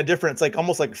speaking a different, it's like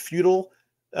almost like feudal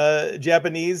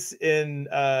Japanese in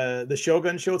the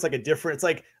Shogun show. It's like it's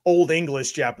like old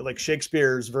English Japanese, like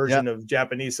Shakespeare's version of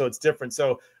Japanese. So it's different.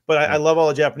 So, but I love all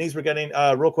the Japanese we're getting.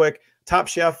 Real quick, Top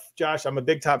Chef, Josh, I'm a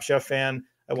big Top Chef fan.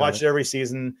 I watch it every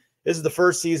season. This is the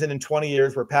first season in 20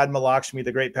 years where Padma Lakshmi,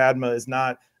 the great Padma, is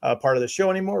not part of the show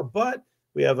anymore. But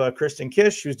we have Kristen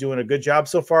Kish, who's doing a good job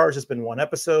so far. It's just been 1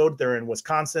 episode. They're in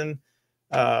Wisconsin.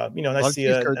 Nice to see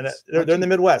you. They're in the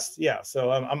Midwest. Yeah.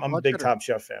 So I'm a big Top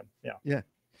Chef fan. Yeah.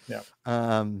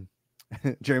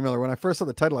 Jerry Miller, when I first saw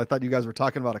the title, I thought you guys were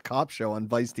talking about a cop show on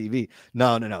Vice TV.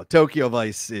 No. Tokyo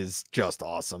Vice is just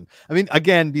awesome. I mean,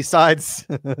 again, besides,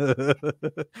 besides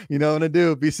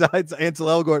Ansel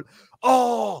Elgort,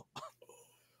 I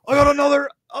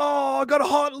got a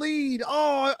hot lead.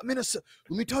 Let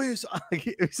me tell you,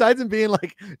 besides him being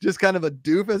like just kind of a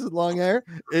doofus with long hair,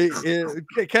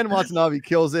 Ken Watanabe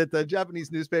kills it. The Japanese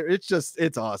newspaper,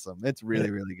 it's awesome. It's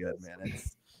really, really good, man.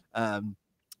 It's,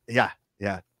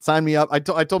 sign me up. I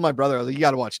told my brother, I was like, you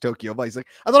got to watch Tokyo Vice. He's like,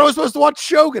 I thought I was supposed to watch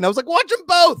Shogun. I was like, watch them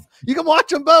both. You can watch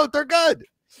them both. They're good.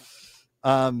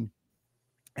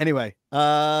 Anyway, you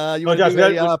want to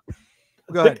do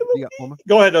go ahead. You got one more?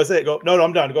 Go ahead. No, say it. Go. No,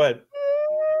 I'm done. Go ahead.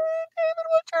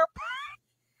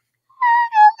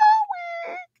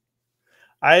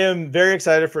 I am very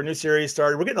excited for a new series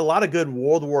started. We're getting a lot of good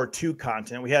World War II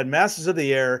content. We had Masters of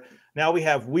the Air. Now we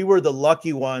have We Were the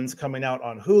Lucky Ones coming out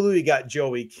on Hulu. You got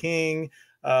Joey King,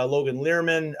 Logan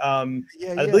Learman. I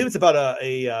believe it's about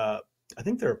I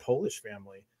think they're a Polish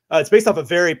family. It's based off a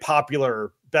very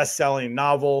popular best-selling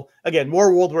novel. Again,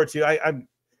 more World War II. I'm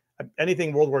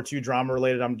anything World War II drama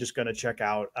related, I'm just going to check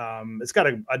out. It's got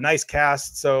a nice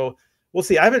cast, so we'll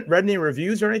see. I haven't read any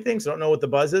reviews or anything, so I don't know what the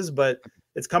buzz is, but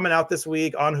it's coming out this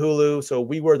week on Hulu. So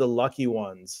We Were the Lucky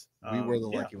Ones. We Were the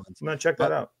Lucky Ones. I'm going to check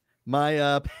that out.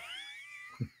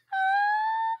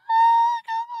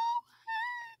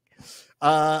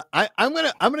 I'm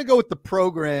gonna go with the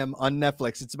program on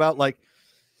Netflix. It's about like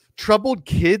troubled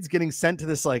kids getting sent to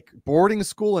this like boarding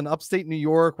school in upstate New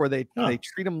York where they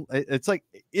treat them.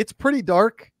 It's pretty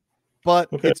dark, but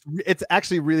it's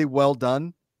actually really well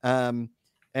done.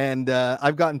 and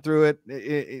I've gotten through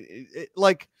it.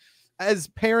 Like as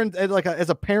a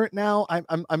parent now,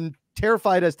 I'm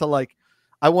terrified as to like,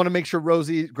 I want to make sure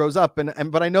Rosie grows up,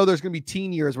 but I know there's going to be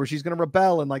teen years where she's going to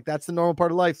rebel, and like that's the normal part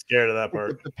of life. Scared of that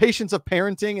part. The patience of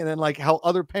parenting, and then like how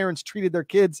other parents treated their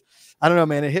kids. I don't know,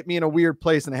 man. It hit me in a weird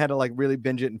place, and I had to like really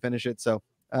binge it and finish it. So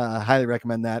highly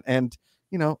recommend that. And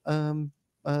if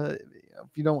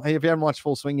you haven't watched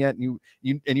Full Swing yet, and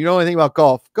you know anything about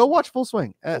golf, go watch Full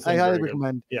Swing. I highly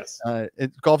recommend. Yes,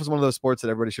 golf is one of those sports that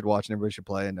everybody should watch and everybody should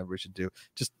play and everybody should do.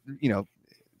 Just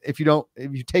if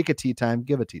you take a tee time,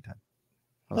 give a tee time.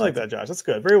 I like that, Josh. That's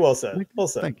good. Very well said. Well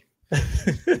said. Thank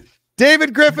you.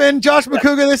 David Griffin, Josh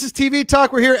Macuga. This is TV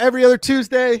Talk. We're here every other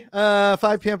Tuesday, 5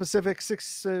 p.m. Pacific,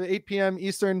 8 p.m.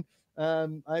 Eastern.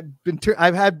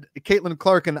 I've had Caitlin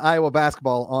Clark and Iowa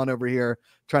basketball on over here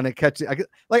trying to catch it.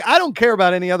 I don't care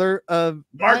about any other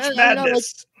March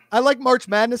Madness. I like March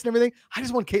Madness and everything. I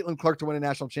just want Caitlin Clark to win a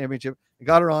national championship. I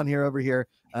got her on here over here.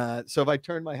 So if I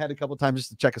turned my head a couple of times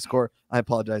just to check a score, I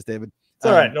apologize, David. It's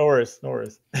all right. No worries. No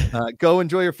worries. Go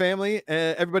enjoy your family.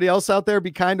 Everybody else out there, be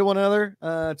kind to one another.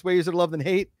 It's way easier to love than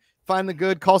hate. Find the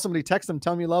good. Call somebody. Text them.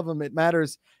 Tell them you love them. It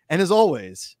matters. And as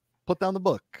always, put down the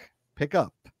book. Pick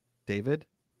up, David,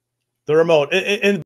 the remote.